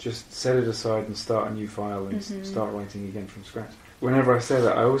rewrite it. Just set it aside and start a new file and start writing again from scratch. Whenever I say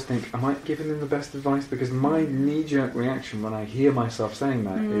that, I always think, am I giving them the best advice? Because my knee-jerk reaction when I hear myself saying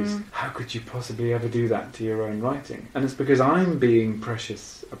that is, how could you possibly ever do that to your own writing? And it's because I'm being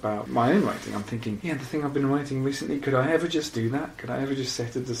precious about my own writing. I'm thinking, the thing I've been writing recently, could I ever just do that? Could I ever just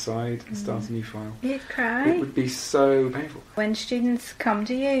set it aside and start a new file? You'd cry. It would be so painful. When students come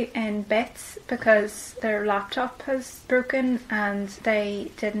to you in bits because their laptop has broken and they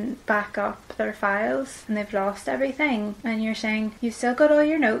didn't back up their files and they've lost everything, and you're saying, you've still got all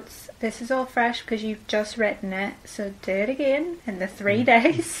your notes, this is all fresh because you've just written it, so do it again in the 3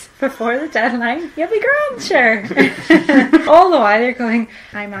 days before the deadline, you'll be grand, sure. All the while you're going,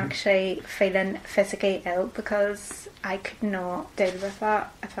 I'm actually feeling physically ill because I could not deal with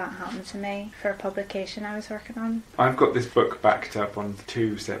that if that happened to me for a publication I was working on. I've got this book backed up on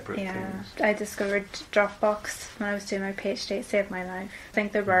 2 separate things. I discovered Dropbox when I was doing my PhD. It saved my life. I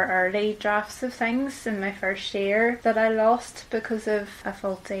think there were early drafts of things in my first year that I lost because of a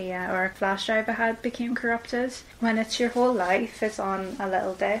faulty or a flash drive I had became corrupted. When it's your whole life is on a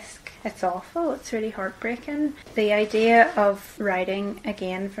little disk, it's awful. It's really heartbreaking. The idea of writing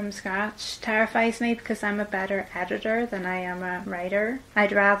again from scratch terrifies me because I'm a better editor than I am a writer.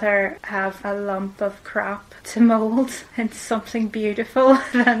 I'd rather have a lump of crap to mould into something beautiful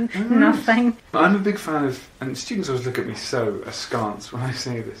than nothing. I'm a big fan of, and students always look at me so askance when I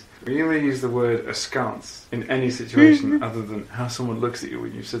say this. We only use the word askance in any situation other than how someone looks at you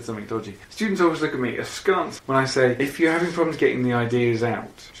when you've said something dodgy. Students always look at me askance when I say, if you're having problems getting the ideas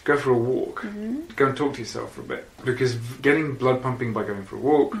out, just go for a walk. Go and talk to yourself for a bit. Because getting blood pumping by going for a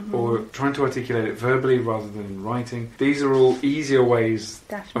walk or trying to articulate it verbally rather than in writing, these are all easier ways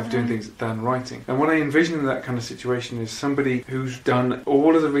of doing things than writing. And what I envision in that kind of situation is somebody who's done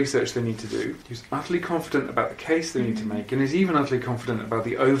all of the research they need to do, who's utterly confident about the case they need to make, and is even utterly confident about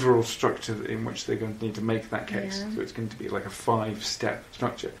the overall structure in which they're going to need to make that case. So it's going to be like a 5-step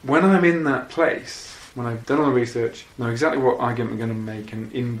structure. When I'm in that place, when I've done all the research, know exactly what argument I'm going to make and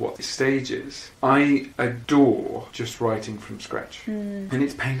in what stages, I adore just writing from scratch. And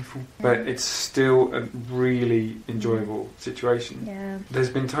it's painful, but it's still a really enjoyable situation. There's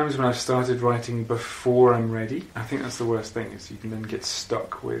been times when I've started writing before I'm ready. I think that's the worst thing, is you can then get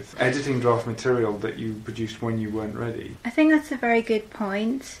stuck with editing draft material that you produced when you weren't ready. I think that's a very good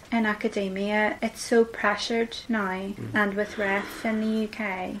point. In academia, it's so pressured now, and with REF in the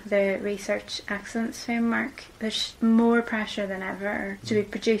UK, the Research Excellence emergence framework, there's more pressure than ever to be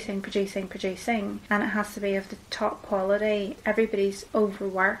producing, and it has to be of the top quality. Everybody's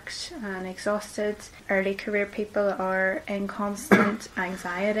overworked and exhausted. Early career people are in constant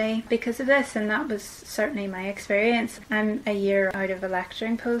anxiety because of this, and that was certainly my experience. I'm a year out of a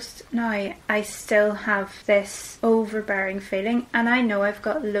lecturing post now. I still have this overbearing feeling, and I know I've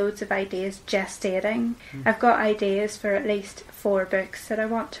got loads of ideas gestating. I've got ideas for at least 4 books that I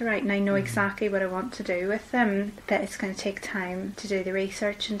want to write, and I know exactly what I want to do with them, but it's going to take time to do the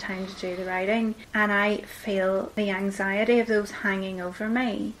research and time to do the writing, and I feel the anxiety of those hanging over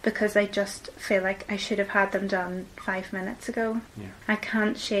me because I just feel like I should have had them done 5 minutes ago. I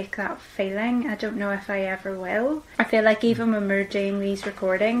can't shake that feeling. I don't know if I ever will. I feel like even when we're doing these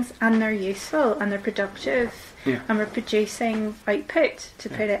recordings and they're useful and they're productive, and we're producing output, to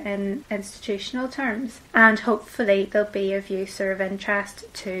put it in institutional terms, and hopefully they'll be of use or of interest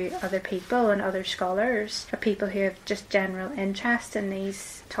to other people and other scholars or people who have just general interest in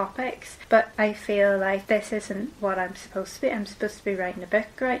these topics. But I feel like this isn't what I'm supposed to be. I'm supposed to be writing a book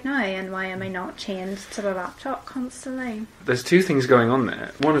right now, and why am I not chained to the laptop constantly? There's 2 things going on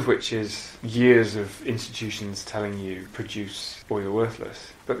there, one of which is years of institutions telling you produce or you're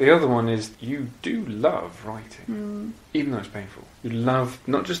worthless. But the other one is you do love writing, even though it's painful. You love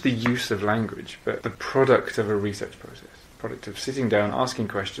not just the use of language, but the product of a research process. Product of sitting down, asking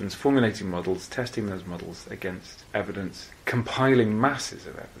questions, formulating models, testing those models against evidence, compiling masses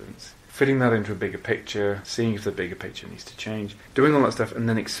of evidence, fitting that into a bigger picture, seeing if the bigger picture needs to change, doing all that stuff, and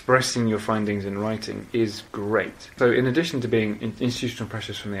then expressing your findings in writing is great. So in addition to being institutional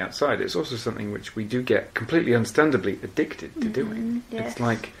pressures from the outside, it's also something which we do get completely understandably addicted to doing. It's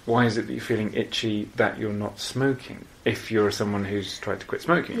like, why is it that you're feeling itchy that you're not smoking? If you're someone who's tried to quit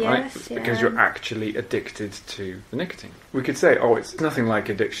smoking, right? Because you're actually addicted to the nicotine. We could say, oh, it's nothing like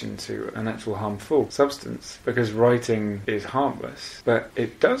addiction to an actual harmful substance, because writing is harmless, but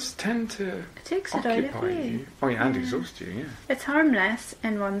it does tend to occupy you. Oh, yeah, and exhaust you, It's harmless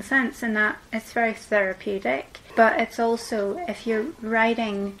in one sense, in that it's very therapeutic, but it's also, if you're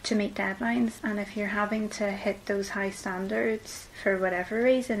writing to meet deadlines, and if you're having to hit those high standards for whatever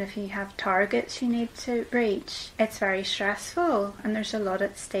reason, if you have targets you need to reach, it's very stressful and there's a lot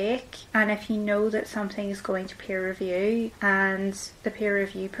at stake. And if you know that something is going to peer review, and the peer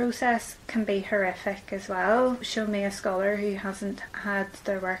review process can be horrific as well. Show me a scholar who hasn't had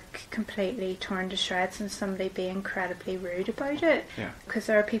their work completely torn to shreds and somebody be incredibly rude about it. Because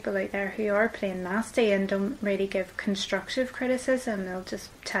there are people out there who are plain nasty and don't really give constructive criticism. They'll just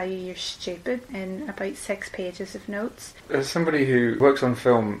tell you you're stupid in about 6 pages of notes. As somebody who works on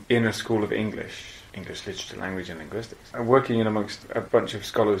film in a school of English literature, language and linguistics. I'm working in amongst a bunch of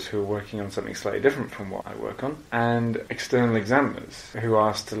scholars who are working on something slightly different from what I work on, and external examiners who are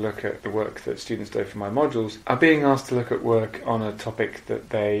asked to look at the work that students do for my modules are being asked to look at work on a topic that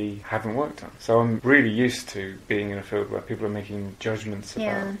they haven't worked on. So I'm really used to being in a field where people are making judgments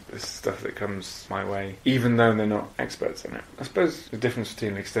about this stuff that comes my way, even though they're not experts in it. I suppose the difference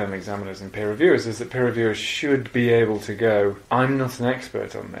between external examiners and peer reviewers is that peer reviewers should be able to go, I'm not an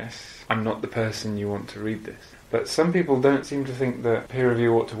expert on this, I'm not the person you want to read this. But some people don't seem to think that peer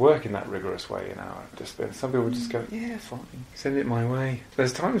review ought to work in that rigorous way in our discipline. Some people just go, yeah, fine, send it my way.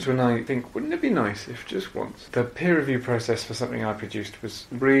 There's times when I think, wouldn't it be nice if just once the peer review process for something I produced was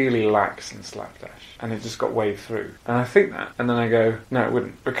really lax and slapdash, and it just got waved through. And I think that, and then I go, no, it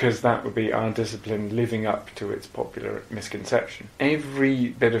wouldn't, because that would be our discipline living up to its popular misconception.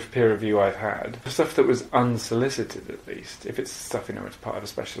 Every bit of peer review I've had, for stuff that was unsolicited at least, if it's stuff, it's part of a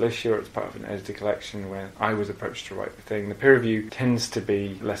special issue or it's part of an edited collection where I was approach to write the thing, the peer review tends to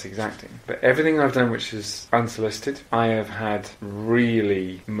be less exacting. But everything I've done which is unsolicited, I have had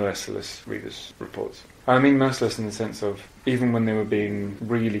really merciless readers' reports. I mean merciless in the sense of, even when they were being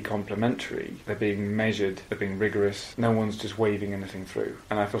really complimentary, they're being measured, they're being rigorous, no one's just waving anything through.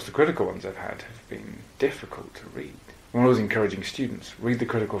 And I thought the critical ones I've had have been difficult to read. I'm always encouraging students, read the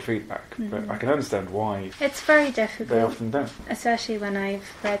critical feedback, but I can understand why it's very difficult. They often don't. Especially when I've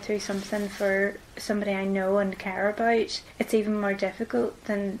read through something for somebody I know and care about, it's even more difficult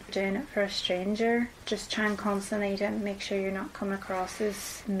than doing it for a stranger. Just try and constantly to make sure you're not come across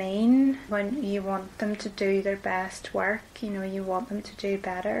as mean when you want them to do their best work. You want them to do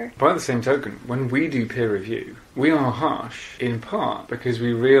better. By the same token, when we do peer review, we are harsh in part because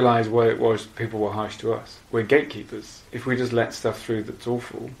we realise why it was people were harsh to us. We're gatekeepers. If we just let stuff through that's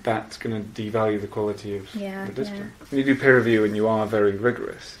awful, that's going to devalue the quality of the discipline. When you do peer review and you are very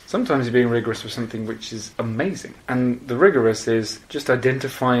rigorous, sometimes you're being rigorous with something something which is amazing. And the rigorous is just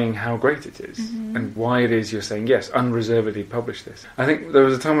identifying how great it is and why it is you're saying, yes, unreservedly publish this. I think there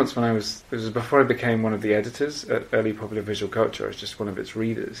was a time once when it was before I became one of the editors at Early Popular Visual Culture, I was just one of its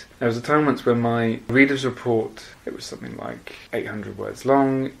readers. There was a time once when my reader's report, it was something like 800 words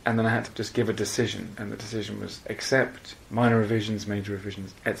long, and then I had to just give a decision, and the decision was accept, minor revisions, major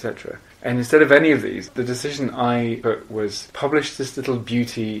revisions, etc. And instead of any of these, the decision I put was publish this little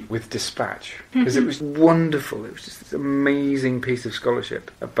beauty with dispatch, because it was wonderful. It was just this amazing piece of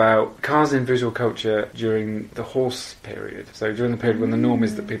scholarship about cars in visual culture during the horse period. So during the period when the norm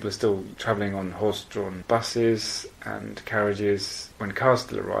is that people are still travelling on horse-drawn buses and carriages, when cars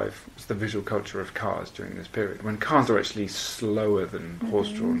still arrive, it's the visual culture of cars during this period, when cars are actually slower than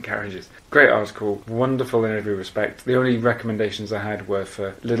horse-drawn carriages. Great article, wonderful in every respect. The only recommendations I had were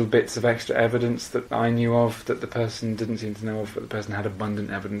for little bits of extra evidence that I knew of that the person didn't seem to know of, but the person had abundant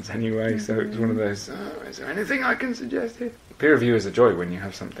evidence anyway, so it was one of those, is there anything I can suggest here? Peer review is a joy when you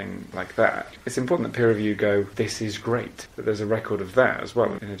have something like that. It's important that peer review go, this is great, that there's a record of that as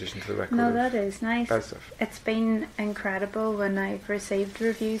well, in addition to the record of that is nice. bad stuff. It's been incredible when I've received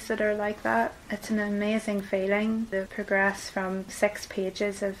reviews that are like that. It's an amazing feeling to progress from 6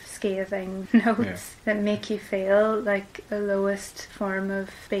 pages of scathing notes that make you feel like the lowest form of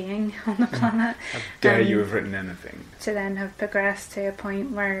being on the planet. How dare you have written anything? To then have progressed to a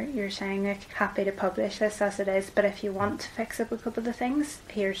point where you're saying, like, happy to publish this as it is, but if you want to fix up a couple of things,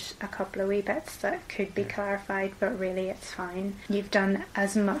 here's a couple of wee bits that could be clarified, but really it's fine. You've done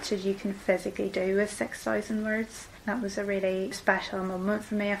as much as you can physically do with 6,000 words. That was a really special moment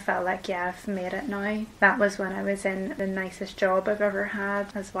for me. I felt like, yeah, I've made it now. That was when I was in the nicest job I've ever had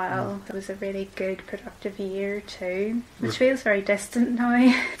as well. It was a really good, productive year too, which feels very distant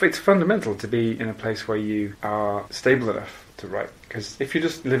now. It's fundamental to be in a place where you are stable enough to write, because if you're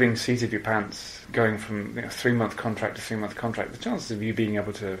just living seat of your pants, going from 3-month contract to 3-month contract, the chances of you being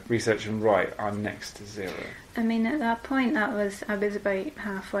able to research and write are next to zero. I mean, at that point, I was about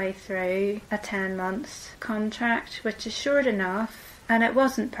halfway through a 10-month contract, which is short enough. And it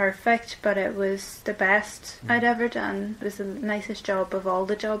wasn't perfect, but it was the best I'd ever done. It was the nicest job of all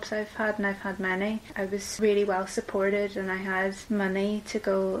the jobs I've had, and I've had many. I was really well supported, and I had money to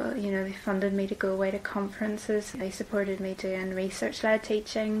go, they funded me to go away to conferences. They supported me doing research-led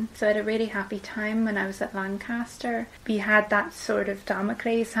teaching. So I had a really happy time when I was at Lancaster. But you had that sort of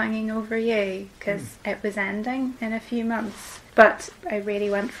Damocles hanging over you, because it was ending in a few months. But I really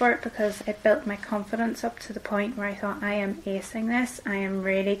went for it because it built my confidence up to the point where I thought, I am acing this. I am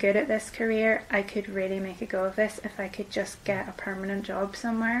really good at this career. I could really make a go of this if I could just get a permanent job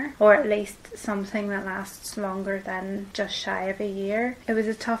somewhere, or at least something that lasts longer than just shy of a year. It was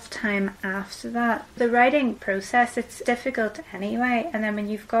a tough time after that. The writing process, it's difficult anyway, and then when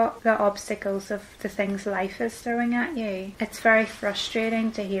you've got the obstacles of the things life is throwing at you, it's very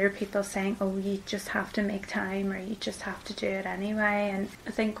frustrating to hear people saying, oh, you just have to make time, or you just have to do it anyway. And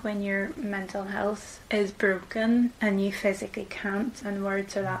I think when your mental health is broken and you physically can't, and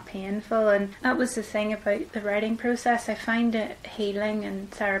words are that painful, and that was the thing about the writing process. I find it healing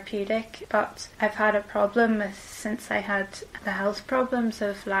and therapeutic, but I've had a problem since I had the health problems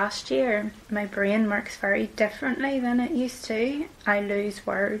of last year. My brain works very differently than it used to. I lose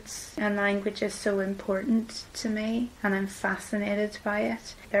words, and language is so important to me, and I'm fascinated by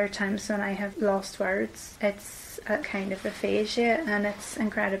it. There are times when I have lost words. It's a kind of aphasia, and it's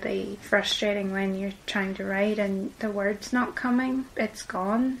incredibly frustrating when you're trying to write and the word's not coming. It's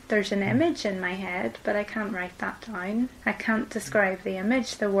gone. There's an image in my head, but I can't write that down. I can't describe the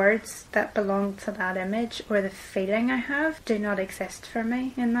image. The words that belong to that image or the feeling I have do not exist for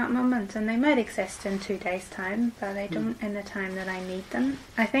me in that moment, and they might exist in 2 days' time, but they don't in the time that I need them.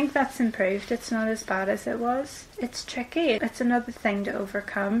 I think that's improved. It's not as bad as it was. It's tricky. It's another thing to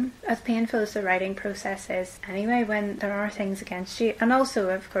overcome. As painful as the writing process is anyway, when there are things against you, and also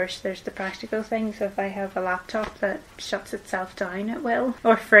of course there's the practical things. If I have a laptop that shuts itself down at will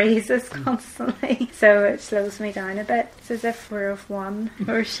or freezes constantly, so it slows me down a bit. It's as if we're of one.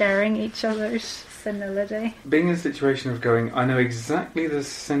 We're sharing each other's senility. Being in a situation of going, I know exactly the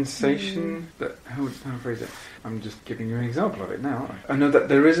sensation that, how would I phrase it? I'm just giving you an example of it now, aren't I? I know that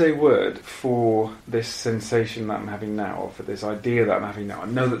there is a word for this sensation that I'm having now, or for this idea that I'm having now. I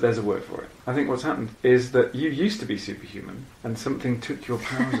know that there's a word for it. I think what's happened is that you used to be superhuman, and something took your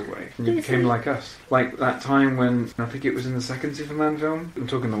powers away, and you became like us. Like that time when, I think it was in the second Superman film, I'm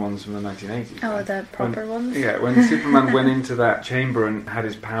talking the ones from the 1980s. Oh, right? The proper ones? Yeah, when Superman went into that chamber and had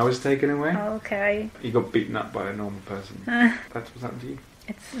his powers taken away. Okay. He got beaten up by a normal person. That's what's happened to you.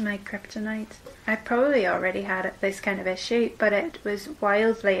 It's my kryptonite. I probably already had this kind of issue, but it was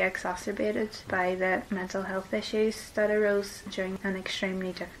wildly exacerbated by the mental health issues that arose during an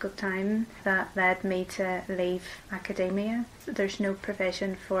extremely difficult time that led me to leave academia. There's no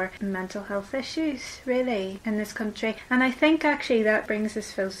provision for mental health issues, really, in this country. And I think actually that brings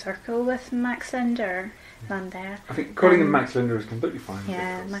us full circle with Max Linder. I think calling him Max Linder is completely fine.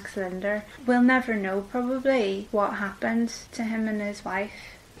 Yeah, Max Linder. We'll never know probably what happened to him and his wife.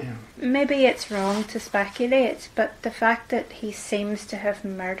 Yeah. Maybe it's wrong to speculate, but the fact that he seems to have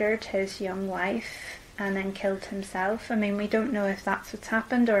murdered his young wife and then killed himself, I mean, we don't know if that's what's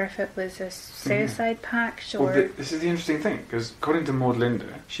happened or if it was a suicide pact or... Well, this is the interesting thing, because according to Maud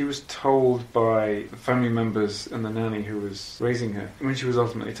Linder, she was told by the family members and the nanny who was raising her, when she was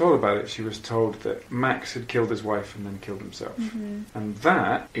ultimately told about it, she was told that Max had killed his wife and then killed himself. And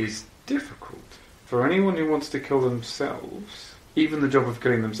that is difficult. For anyone who wants to kill themselves... Even the job of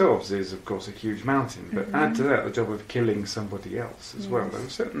killing themselves is, of course, a huge mountain, but add to that the job of killing somebody else as well. There are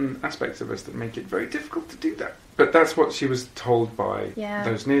certain aspects of us that make it very difficult to do that. But that's what she was told by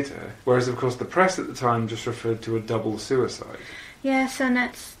those near to her. Whereas, of course, the press at the time just referred to a double suicide. Yes, and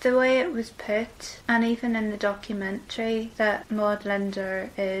it's the way it was put, and even in the documentary that Maud Linder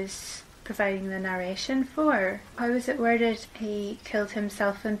is providing the narration for. How was it worded? He killed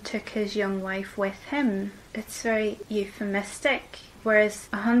himself and took his young wife with him. It's very euphemistic. Whereas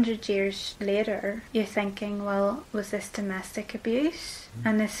 100 years later, you're thinking, well, was this domestic abuse?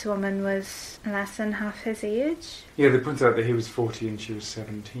 And this woman was less than half his age. Yeah, they pointed out that he was 40 and she was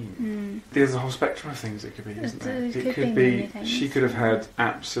 17. There's a whole spectrum of things it could be, isn't there? It could be she could have had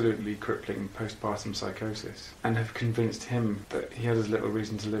absolutely crippling postpartum psychosis and have convinced him that he had as little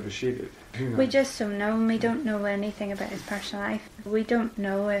reason to live as she did. Who knows? We just don't know, and we don't know anything about his personal life. We don't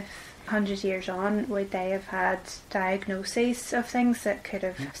know if 100 years on, would they have had diagnoses of things that could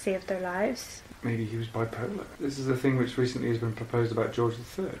have saved their lives? Maybe he was bipolar. This is the thing which recently has been proposed about George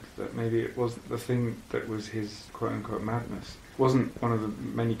III, that maybe it wasn't the thing that was his quote-unquote madness. It wasn't one of the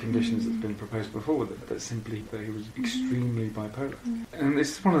many conditions that's been proposed before with it, but simply that he was extremely bipolar. And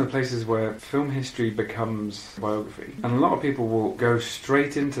this is one of the places where film history becomes biography. And a lot of people will go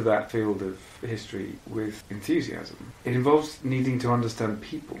straight into that field of history with enthusiasm. It involves needing to understand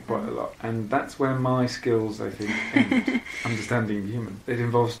people quite a lot, and that's where my skills, I think, end. Understanding human. It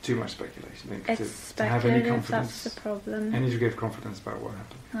involves too much speculation, I think, to have any confidence. That's the problem. Any degree of confidence about what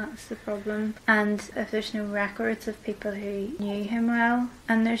happened. That's the problem. And if there's no records of people who knew him well,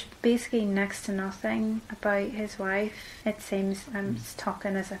 and there's basically next to nothing about his wife, it seems, I'm just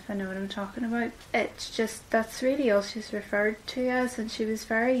talking as if I know what I'm talking about. It's just, that's really all she's referred to as, and she was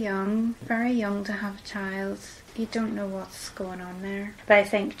very young to have a child. You don't know what's going on there. But I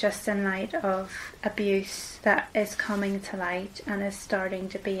think just in light of abuse that is coming to light and is starting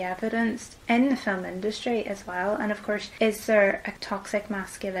to be evidenced in the film industry as well, and of course, is there a toxic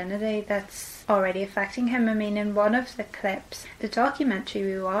masculinity that's already affecting him? I mean, in one of the clips, the documentary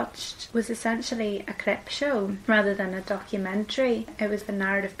we watched was essentially a clip show rather than a documentary. It was the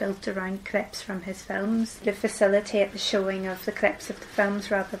narrative built around clips from his films to facilitate the showing of the clips of the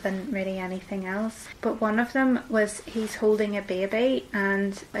films rather than really anything else. But one of them was he's holding a baby,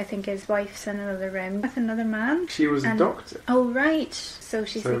 and I think his wife's in another room with another man. She was a doctor. Oh, right. So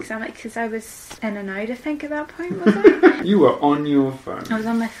she's examining, because I was in and out, I think, at that point, was I? You were on your phone. I was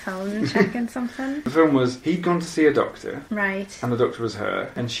on my phone checking something. The film was, he'd gone to see a doctor. Right. And the doctor was her.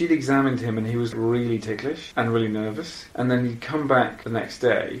 And she'd examined him and he was really ticklish and really nervous. And then he'd come back the next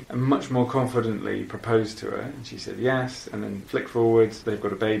day and much more confidently proposed to her. And she said yes. And then flick forwards, they've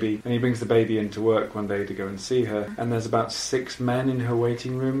got a baby. And he brings the baby into work one day to go and see her. And there's about 6 men in her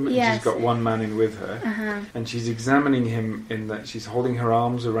waiting room. And she's got one man in with her. And she's examining him in that she's holding her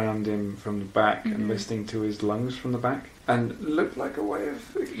arms around him from the back and listening to his lungs from the back. And looked like a way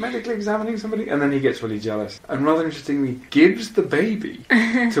of medically examining somebody. And then he gets really jealous. And rather interestingly, gives the baby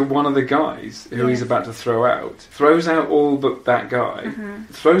to one of the guys who he's about to throw out. Throws out all but that guy.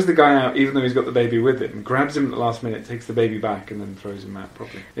 Throws the guy out even though he's got the baby with him. Grabs him at the last minute, takes the baby back, and then throws him out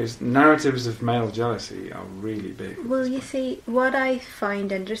properly. His narratives of male jealousy are really big. Well, you see, what I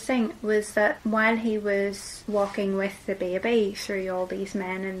find interesting was that while he was walking with the baby through all these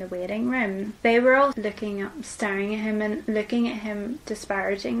men in the waiting room, they were all looking up, staring at him, and and looking at him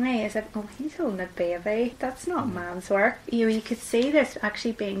disparagingly as if, oh, he's holding a baby. That's not man's work. You could see this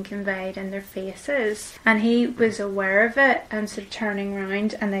actually being conveyed in their faces, and he was aware of it and sort of turning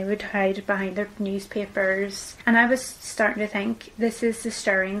around, and they would hide behind their newspapers. And I was starting to think this is the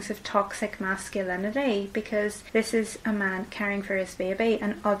stirrings of toxic masculinity, because this is a man caring for his baby,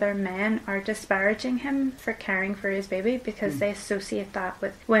 and other men are disparaging him for caring for his baby because they associate that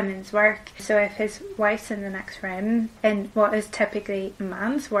with women's work. So if his wife's in the next room in what is typically a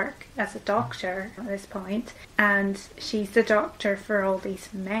man's work as a doctor at this point, and she's the doctor for all these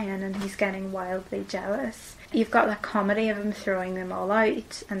men, and he's getting wildly jealous, you've got that comedy of him throwing them all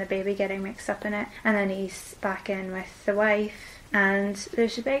out and the baby getting mixed up in it, and then he's back in with the wife, and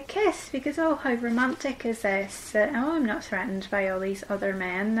there's a big kiss because, oh, how romantic is this? That, oh, I'm not threatened by all these other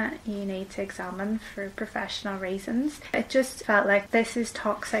men that you need to examine for professional reasons. It just felt like this is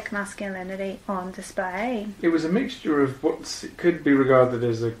toxic masculinity on display. It was a mixture of what could be regarded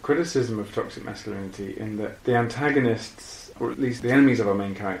as a criticism of toxic masculinity, in that the antagonists, or at least the enemies of our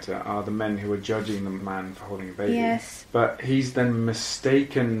main character, are the men who are judging the man for holding a baby. Yes. But he's then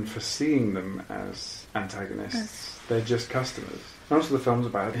mistaken for seeing them as antagonists. Yes. They're just customers. And also the film's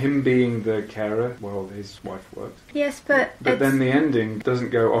about him being the carer while his wife works. Yes, but then the ending doesn't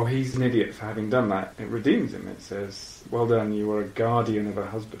go, oh, he's an idiot for having done that. It redeems him. It says, well done, you were a guardian of a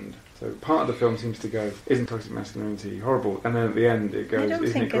husband. So part of the film seems to go, isn't toxic masculinity horrible? And then at the end it goes, I don't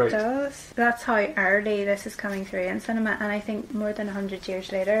isn't think it great? it does. That's how early this is coming through in cinema, and I think more than 100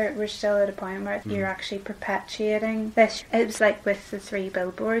 years later we're still at a point where you're actually perpetuating this. It was like with the 3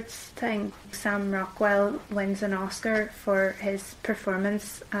 billboards thing. Sam Rockwell wins an Oscar for his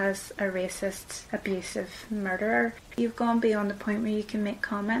performance as a racist, abusive murderer. You've gone beyond the point where you can make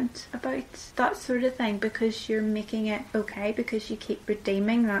comment about that sort of thing because you're making it okay, because you keep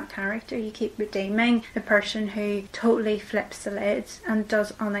redeeming that character, you keep redeeming the person who totally flips the lid and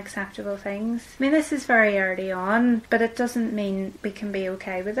does unacceptable things. I mean, this is very early on, but it doesn't mean we can be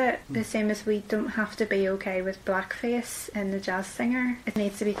okay with it. The same as we don't have to be okay with blackface in The Jazz Singer. It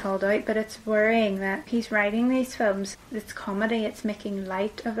needs to be called out, but it's worrying that he's writing these films. It's comedy, it's making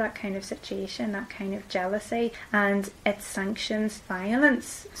light of that kind of situation, that kind of jealousy, and it sanctions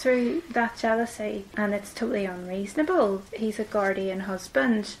violence through that jealousy, and it's totally unreasonable. He's a guardian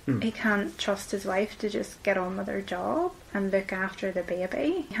husband. He can't trust his wife to just get on with her job and look after the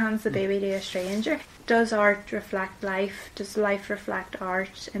baby. He hands the baby to a stranger. Does art reflect life? Does life reflect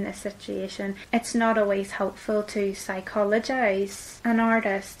art in this situation? It's not always helpful to psychologise an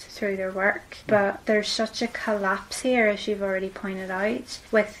artist through their work, but there's such a collapse here, as you've already pointed out,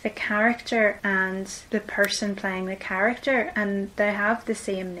 with the character and the person playing the character, and they have the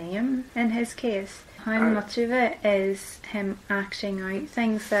same name in his case. How much of it is him acting out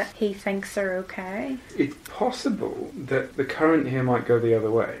things that he thinks are okay? It's possible that the current here might go the other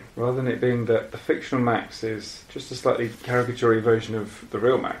way, rather than it being that the fictional Max is just a slightly caricature version of the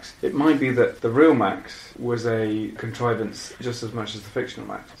real Max. It might be that the real Max was a contrivance just as much as the fictional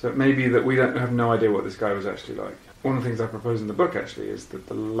Max. So it may be that we don't have no idea what this guy was actually like. One of the things I propose in the book actually is that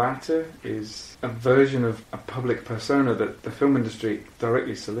the latter is a version of a public persona that the film industry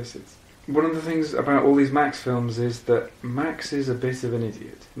directly solicits. One of the things about all these Max films is that Max is a bit of an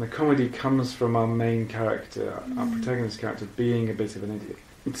idiot. And the comedy comes from our main character, our protagonist character, being a bit of an idiot.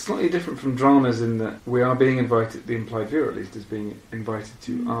 It's slightly different from dramas in that we are being invited, the implied viewer at least, is being invited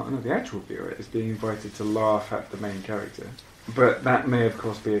to, the actual viewer is being invited to laugh at the main character. But that may of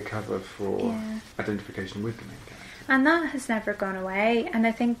course be a cover for identification with the main character. And that has never gone away, and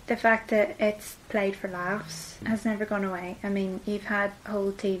I think the fact that it's played for laughs has never gone away. I mean, you've had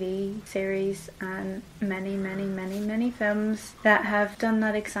whole TV series and many films that have done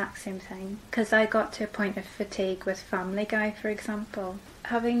that exact same thing. Because I got to a point of fatigue with Family Guy, for example.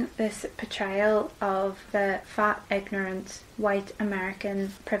 Having this portrayal of the fat, ignorant, white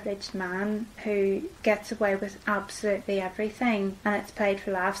American privileged man who gets away with absolutely everything, and it's played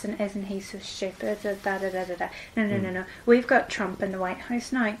for laughs, and isn't he so stupid? No. We've got Trump in the White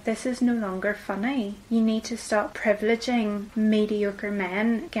House now. This is no longer funny. You need to stop privileging mediocre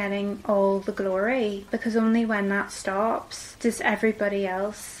men getting all the glory, because only when that stops does everybody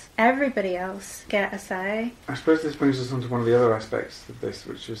else get a say. I suppose this brings us on to one of the other aspects of this,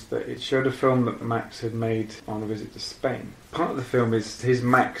 which is that it showed a film that Max had made on a visit to Spain. Part of the film is his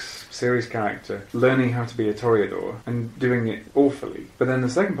Max series character learning how to be a toreador and doing it awfully. But then the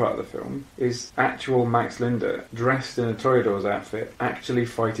second part of the film is actual Max Linder dressed in a toreador's outfit actually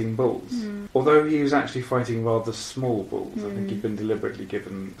fighting bulls. although he was actually fighting rather small bulls. I think he'd been deliberately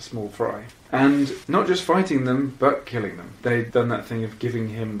given a small fry. And not just fighting them, but killing them. They'd done that thing of giving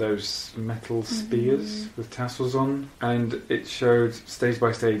him those metal spears with tassels on, and it showed, stage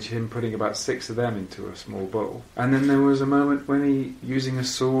by stage, him putting about 6 of them into a small bull. And then there was a moment when he, using a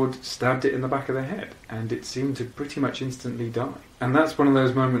sword, stabbed it in the back of the head, and it seemed to pretty much instantly die. And that's one of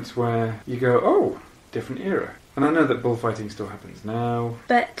those moments where you go, oh, different era. And I know that bullfighting still happens now.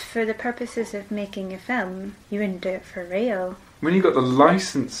 But for the purposes of making a film, you wouldn't do it for real. When you got the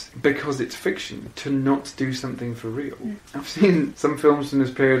license, because it's fiction, to not do something for real. I've seen some films from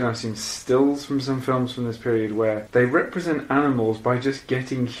this period, and I've seen stills from some films from this period where they represent animals by just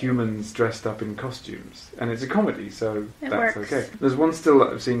getting humans dressed up in costumes. And it's a comedy, so that's okay. There's one still that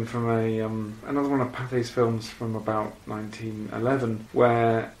I've seen from another one of Pathé's films from about 1911,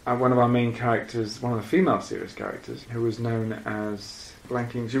 where one of our main characters, one of the female series characters, who was known as...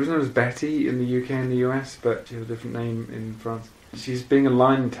 She was known as Betty in the UK and the US, but she had a different name in France. She's being a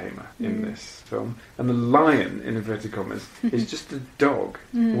lion tamer in this film, and the lion, in inverted commas, is just a dog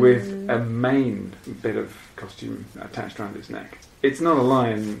with a main bit of costume attached around its neck. It's not a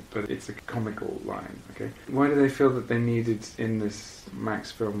lion, but it's a comical lion, okay? Why do they feel that they needed, in this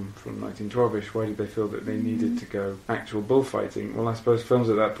Max film from 1912ish, why did they feel that they needed to go actual bullfighting? Well, I suppose films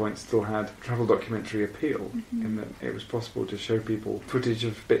at that point still had travel documentary appeal, in that it was possible to show people footage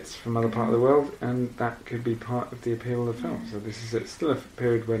of bits from other part of the world, and that could be part of the appeal of the film. So this is still a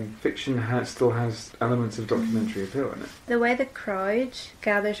period when fiction still has elements of documentary appeal in it. The way the crowd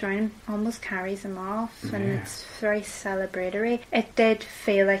gathers around him almost carries him off, and it's very celebratory. It did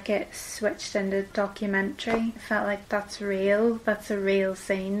feel like it switched into documentary. It felt like that's real. That's a real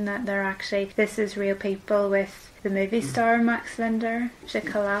scene. That they're actually, this is real people with the movie star Max Linder. There's a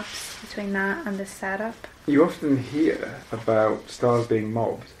collapse between that and the setup. You often hear about stars being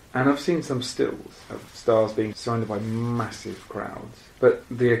mobbed, and I've seen some stills of stars being surrounded by massive crowds. But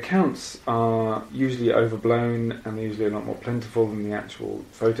the accounts are usually overblown, and they're usually a lot more plentiful than the actual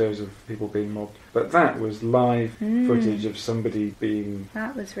photos of people being mobbed. But that was live footage of somebody being...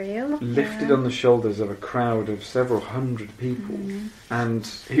 That was real. Lifted on the shoulders of a crowd of several hundred people. And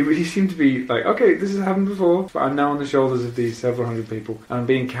he really seemed to be like, okay, this has happened before, but I'm now on the shoulders of these several hundred people. And I'm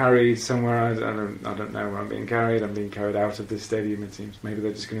being carried somewhere, I don't know where I'm being carried. I'm being carried out of this stadium, it seems. Maybe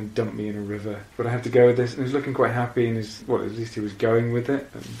they're just going to dump me in a river. But I have to go with this. And he was looking quite happy, and at least he was going with it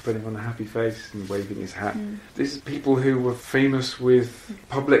and putting on a happy face and waving his hat. These are people who were famous with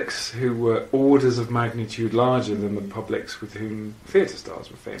publics who were orders of magnitude larger than the publics with whom theatre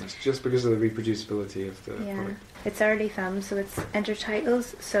stars were famous, just because of the reproducibility of the product. It's early film, so it's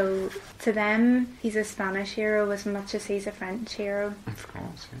intertitles, so to them he's a Spanish hero as much as he's a French hero. Of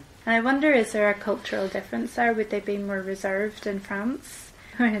course, yeah. And I wonder, is there a cultural difference there? Would they be more reserved in France?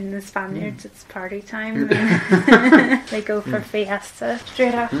 In the Spaniards, it's party time. They go for fiesta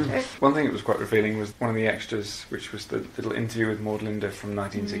straight after. One thing that was quite revealing was one of the extras, which was the little interview with Maud Linder from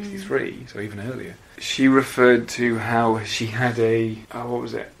 1963, so even earlier. She referred to how she had what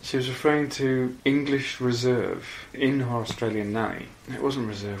was it? She was referring to English reserve in her Australian nanny. It wasn't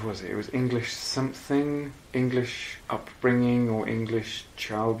reserve, was it? It was English something, English upbringing or English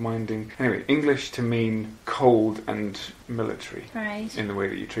childminding. Anyway, English to mean cold and military, right, in the way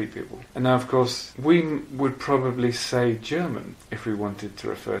that you treat people. And now, of course, we would probably say German if we wanted to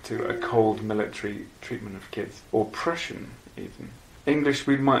refer to a cold military treatment of kids, or Prussian even. English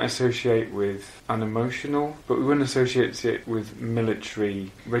we might associate with unemotional, but we wouldn't associate it with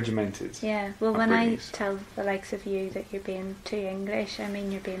military, regimented. Yeah, well, when I tell the likes of you that you're being too English, I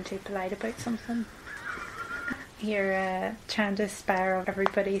mean you're being too polite about something. You're trying to spare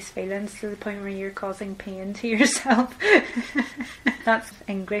everybody's feelings to the point where you're causing pain to yourself. That's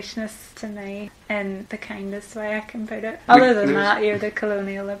Englishness to me, in the kindest way I can put it. Other than that, you're the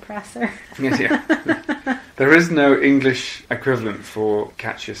colonial oppressor. Yes, yeah. There is no English equivalent for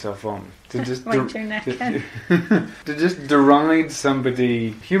catch yourself on. To just Wind your neck in. To just deride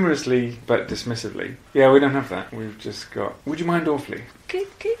somebody humorously but dismissively. Yeah, we don't have that. We've just got, would you mind awfully? Could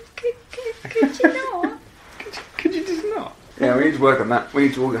you not? Could you just not? Yeah, we need to work on that. We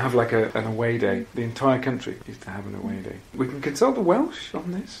need to have like an away day. The entire country needs to have an away day. We can consult the Welsh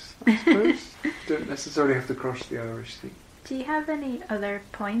on this, I suppose. Don't necessarily have to cross the Irish Sea. Do you have any other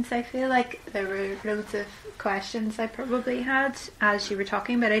points? I feel like there were loads of questions I probably had as you were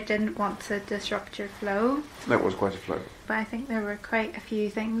talking, but I didn't want to disrupt your flow. That was quite a flow. But I think there were quite a few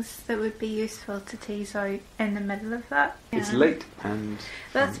things that would be useful to tease out in the middle of that. It's late, and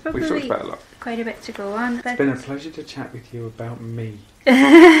that's probably we've talked about a lot. Quite a bit to go on. It's been a pleasure to chat with you about me.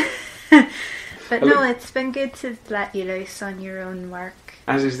 But no, it's been good to let you loose on your own work.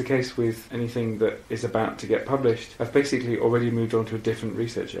 as is the case with anything that is about to get published, I've basically already moved on to a different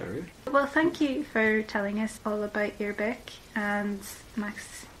research area. Well, thank you for telling us all about your book and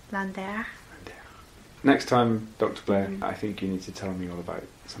Max Linder. Next time, Dr. Blair, I think you need to tell me all about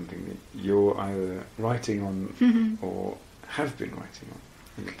something that you're either writing on or have been writing on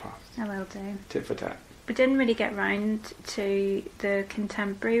in the past. I will do. Tit for tat. We didn't really get round to the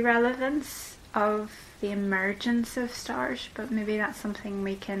contemporary relevance of the emergence of stars, but maybe that's something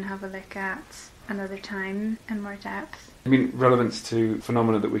we can have a look at another time in more depth. I mean, relevance to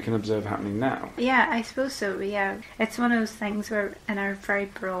phenomena that we can observe happening now. Yeah, I suppose so, yeah. It's one of those things where in our very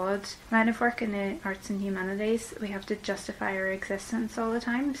broad line of work in the arts and humanities, we have to justify our existence all the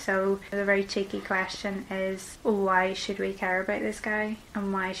time. So the very cheeky question is, why should we care about this guy?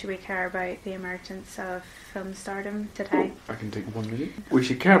 And why should we care about the emergence of film stardom today? I can take 1 minute. We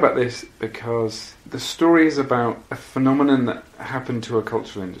should care about this because the story is about a phenomenon that happened to a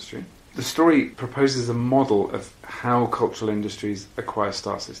cultural industry. The story proposes a model of how cultural industries acquire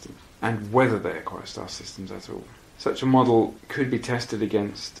star systems and whether they acquire star systems at all. Such a model could be tested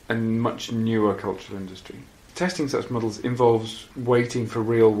against a much newer cultural industry. Testing such models involves waiting for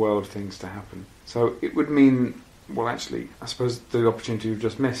real-world things to happen. So it would mean, well, actually, I suppose the opportunity we've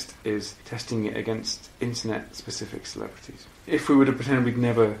just missed is testing it against internet-specific celebrities. If we were to pretend we'd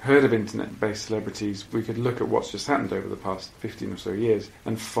never heard of internet-based celebrities, we could look at what's just happened over the past 15 or so years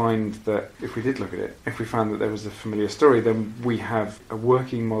and find that if we did look at it, if we found that there was a familiar story, then we have a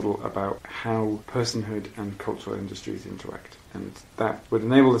working model about how personhood and cultural industries interact. And that would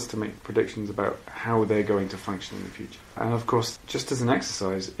enable us to make predictions about how they're going to function in the future. And of course, just as an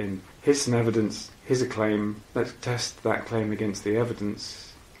exercise in here's some evidence, here's a claim, let's test that claim against the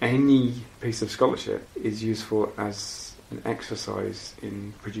evidence. Any piece of scholarship is useful as an exercise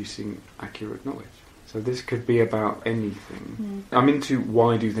in producing accurate knowledge. So this could be about anything. I'm into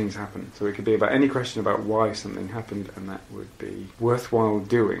why do things happen. So it could be about any question about why something happened, and that would be worthwhile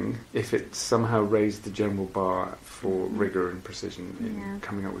doing if it somehow raised the general bar for rigour and precision in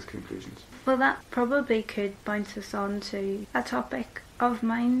coming up with conclusions. Well, that probably could bounce us on to a topic of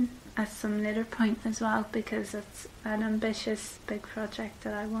mine at some later point as well, because it's an ambitious big project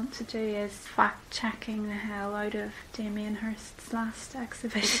that I want to do, is fact-checking the hell out of Damien Hirst's last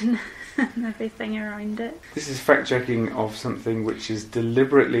exhibition and everything around it. This is fact-checking of something which is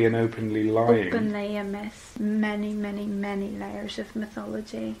deliberately and openly lying. Openly a myth. Many, many, many layers of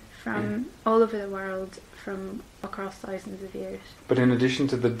mythology from all over the world, from across thousands of years. But in addition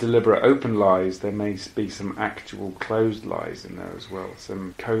to the deliberate open lies, there may be some actual closed lies in there as well,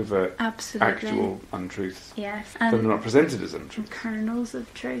 some covert actual untruths. Yes, that are not presented as untruths. Kernels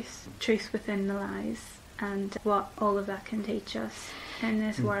of truth within the lies, and what all of that can teach us in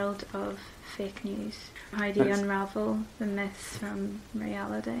this world of fake news. How do you unravel the myths from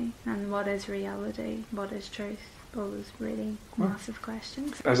reality, and what is reality, what is truth? All those really massive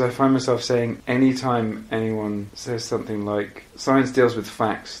questions. As I find myself saying, anytime anyone says something like, science deals with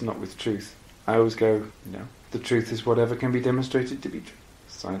facts, not with truth, I always go, no, the truth is whatever can be demonstrated to be true.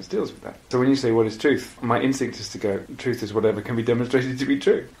 Science deals with that. So when you say what is truth, my instinct is to go, truth is whatever can be demonstrated to be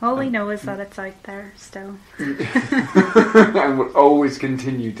true. All we know is that it's out there still. And will always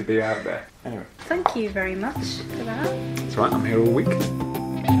continue to be out there. Anyway. Thank you very much for that. That's right, I'm here all week.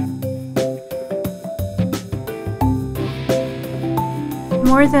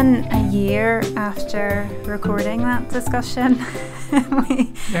 More than a year after recording that discussion,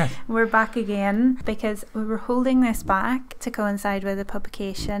 we're back again because we were holding this back to coincide with the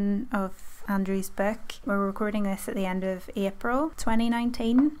publication of Andrew's book. We're recording this at the end of April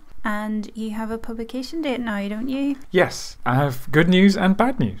 2019, and you have a publication date now, don't you? Yes, I have good news and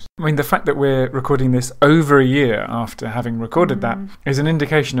bad news. I mean, the fact that we're recording this over a year after having recorded that is an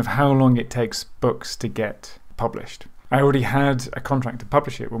indication of how long it takes books to get published. I already had a contract to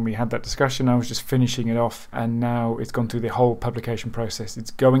publish it when we had that discussion. I was just finishing it off, and now it's gone through the whole publication process. It's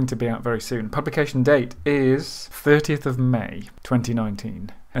going to be out very soon. Publication date is 30th of May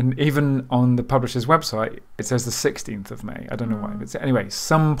 2019. And even on the publisher's website, it says the 16th of May. I don't know why. But anyway,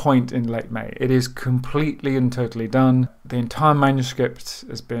 some point in late May. It is completely and totally done. The entire typescript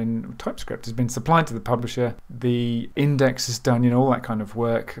has been supplied to the publisher. The index is done, all that kind of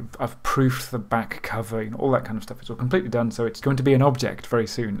work. I've proofed the back cover, all that kind of stuff. It's all completely done. So it's going to be an object very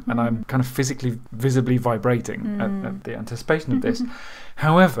soon. And I'm kind of physically, visibly vibrating at the anticipation of this.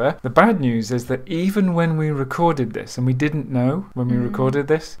 However, the bad news is that even when we recorded this, and we didn't know when we recorded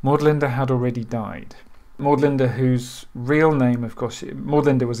this, Maud Linder had already died. Maud Linder, whose real name, of course, Maud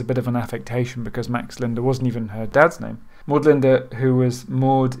Linder was a bit of an affectation because Max Linder wasn't even her dad's name. Maud Linder, who was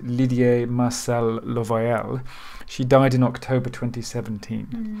Maud Lydier Marcel Lovoyel, she died in October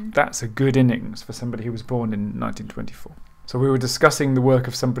 2017. That's a good innings for somebody who was born in 1924. So we were discussing the work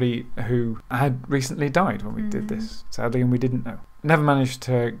of somebody who had recently died when we did this, sadly, and we didn't know. Never managed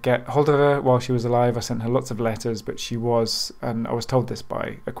to get hold of her while she was alive. I sent her lots of letters, but she was, and I was told this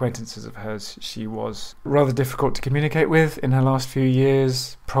by acquaintances of hers, she was rather difficult to communicate with in her last few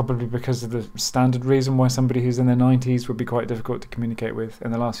years, probably because of the standard reason why somebody who's in their 90s would be quite difficult to communicate with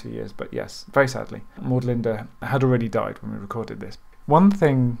in the last few years. But yes, very sadly, Maud Linder had already died when we recorded this. One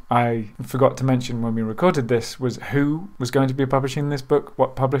thing I forgot to mention when we recorded this was who was going to be publishing this book,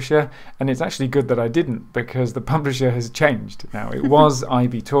 what publisher, and it's actually good that I didn't, because the publisher has changed now. It was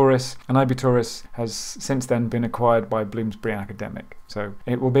IB Tauris, and IB Tauris has since then been acquired by Bloomsbury Academic. So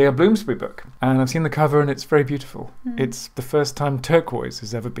it will be a Bloomsbury book, and I've seen the cover and it's very beautiful. It's the first time turquoise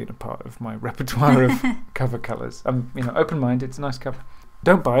has ever been a part of my repertoire of cover colours. I'm open-minded, it's a nice cover.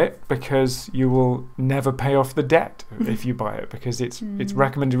 Don't buy it, because you will never pay off the debt if you buy it, because its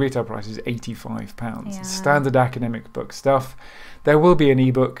recommended retail price is £85. Yeah. Standard academic book stuff. There will be an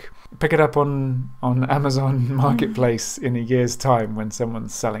ebook. Pick it up on Amazon Marketplace in a year's time when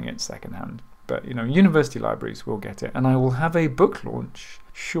someone's selling it secondhand. But university libraries will get it, and I will have a book launch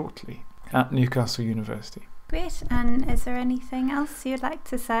shortly at Newcastle University. Great. And is there anything else you'd like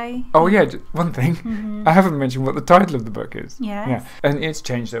to say? Oh yeah, one thing. I haven't mentioned what the title of the book is. Yes. Yeah, and it's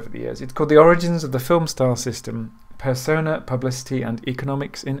changed over the years. It's called The Origins of the Film Style System, Persona, Publicity and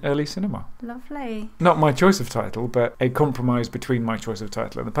Economics in Early Cinema. Lovely. Not my choice of title, but a compromise between my choice of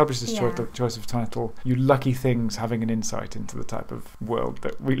title and the publisher's choice of title. You lucky things having an insight into the type of world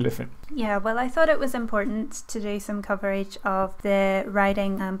that we live in. Yeah, well, I thought it was important to do some coverage of the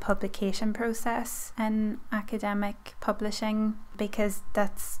writing and publication process in academic publishing, because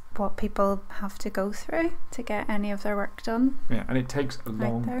that's what people have to go through to get any of their work done. Yeah, and it takes a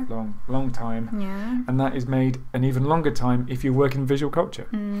long time. Yeah. And that is made an even longer time if you work in visual culture,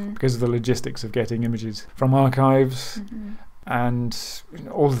 because of the logistics of getting images from archives and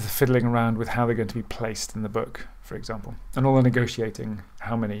all of the fiddling around with how they're going to be placed in the book, for example, and all the negotiating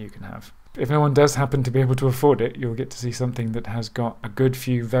how many you can have. If no one does happen to be able to afford it, you'll get to see something that has got a good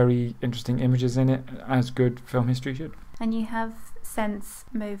few very interesting images in it, as good film history should. And you have since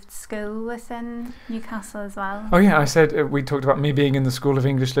moved school within Newcastle as well. Oh yeah, I said we talked about me being in the School of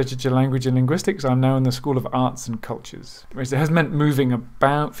English Literature, Language and Linguistics. I'm now in the School of Arts and Cultures, which has meant moving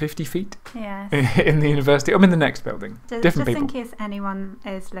about 50 feet in the university. I'm in the next building. Different people. Just in case anyone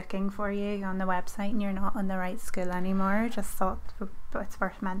is looking for you on the website and you're not in the right school anymore, just thought it's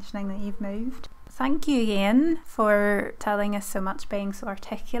worth mentioning that you've moved. Thank you again for telling us so much, being so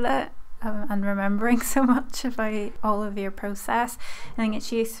articulate, and remembering so much about all of your process. I think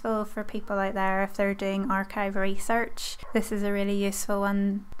it's useful for people out there if they're doing archive research. This is a really useful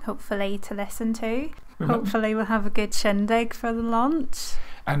one, hopefully, to listen to. Hopefully we'll have a good shindig for the launch.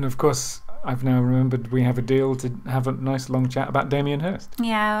 And of course, I've now remembered we have a deal to have a nice long chat about Damien Hirst.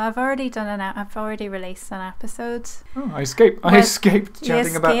 Yeah, I've already released an episode. Oh, I escaped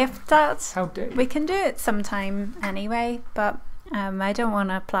chatting about... You escaped that. How dare you? We can do it sometime anyway, but I don't want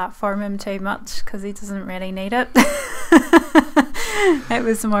to platform him too much because he doesn't really need it. It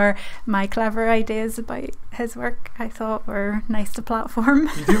was more my clever ideas about his work I thought were nice to platform.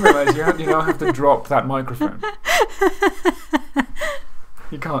 You do realise you now have to drop that microphone.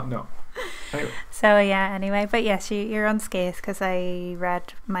 You can't not. Anyway. So yeah, anyway, but yes, you're unscathed because I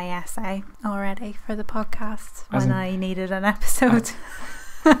read my essay already for the podcast when I needed an episode.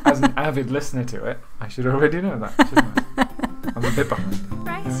 As an avid listener to it, I should already know that, shouldn't I? I'm a bit behind.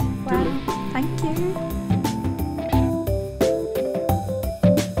 Right, well, thank you.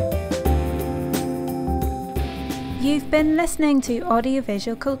 You've been listening to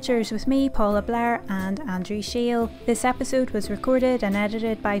Audiovisual Cultures with me, Paula Blair, and Andrew Shail. This episode was recorded and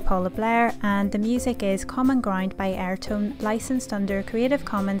edited by Paula Blair, and the music is Common Ground by Airtone, licensed under Creative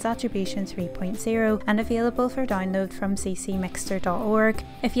Commons Attribution 3.0 and available for download from ccmixter.org.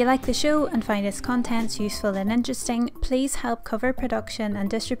 If you like the show and find its contents useful and interesting, please help cover production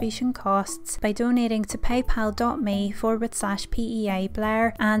and distribution costs by donating to paypal.me/PEA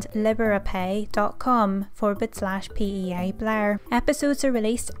Blair and liberapay.com/PEA Blair. Episodes are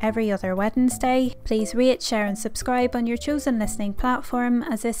released every other Wednesday. Please rate, share and subscribe on your chosen listening platform,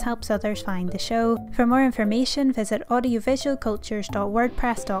 as this helps others find the show. For more information, visit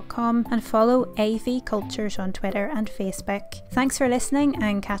audiovisualcultures.wordpress.com and follow AV Cultures on Twitter and Facebook. Thanks for listening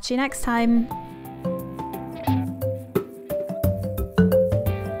and catch you next time.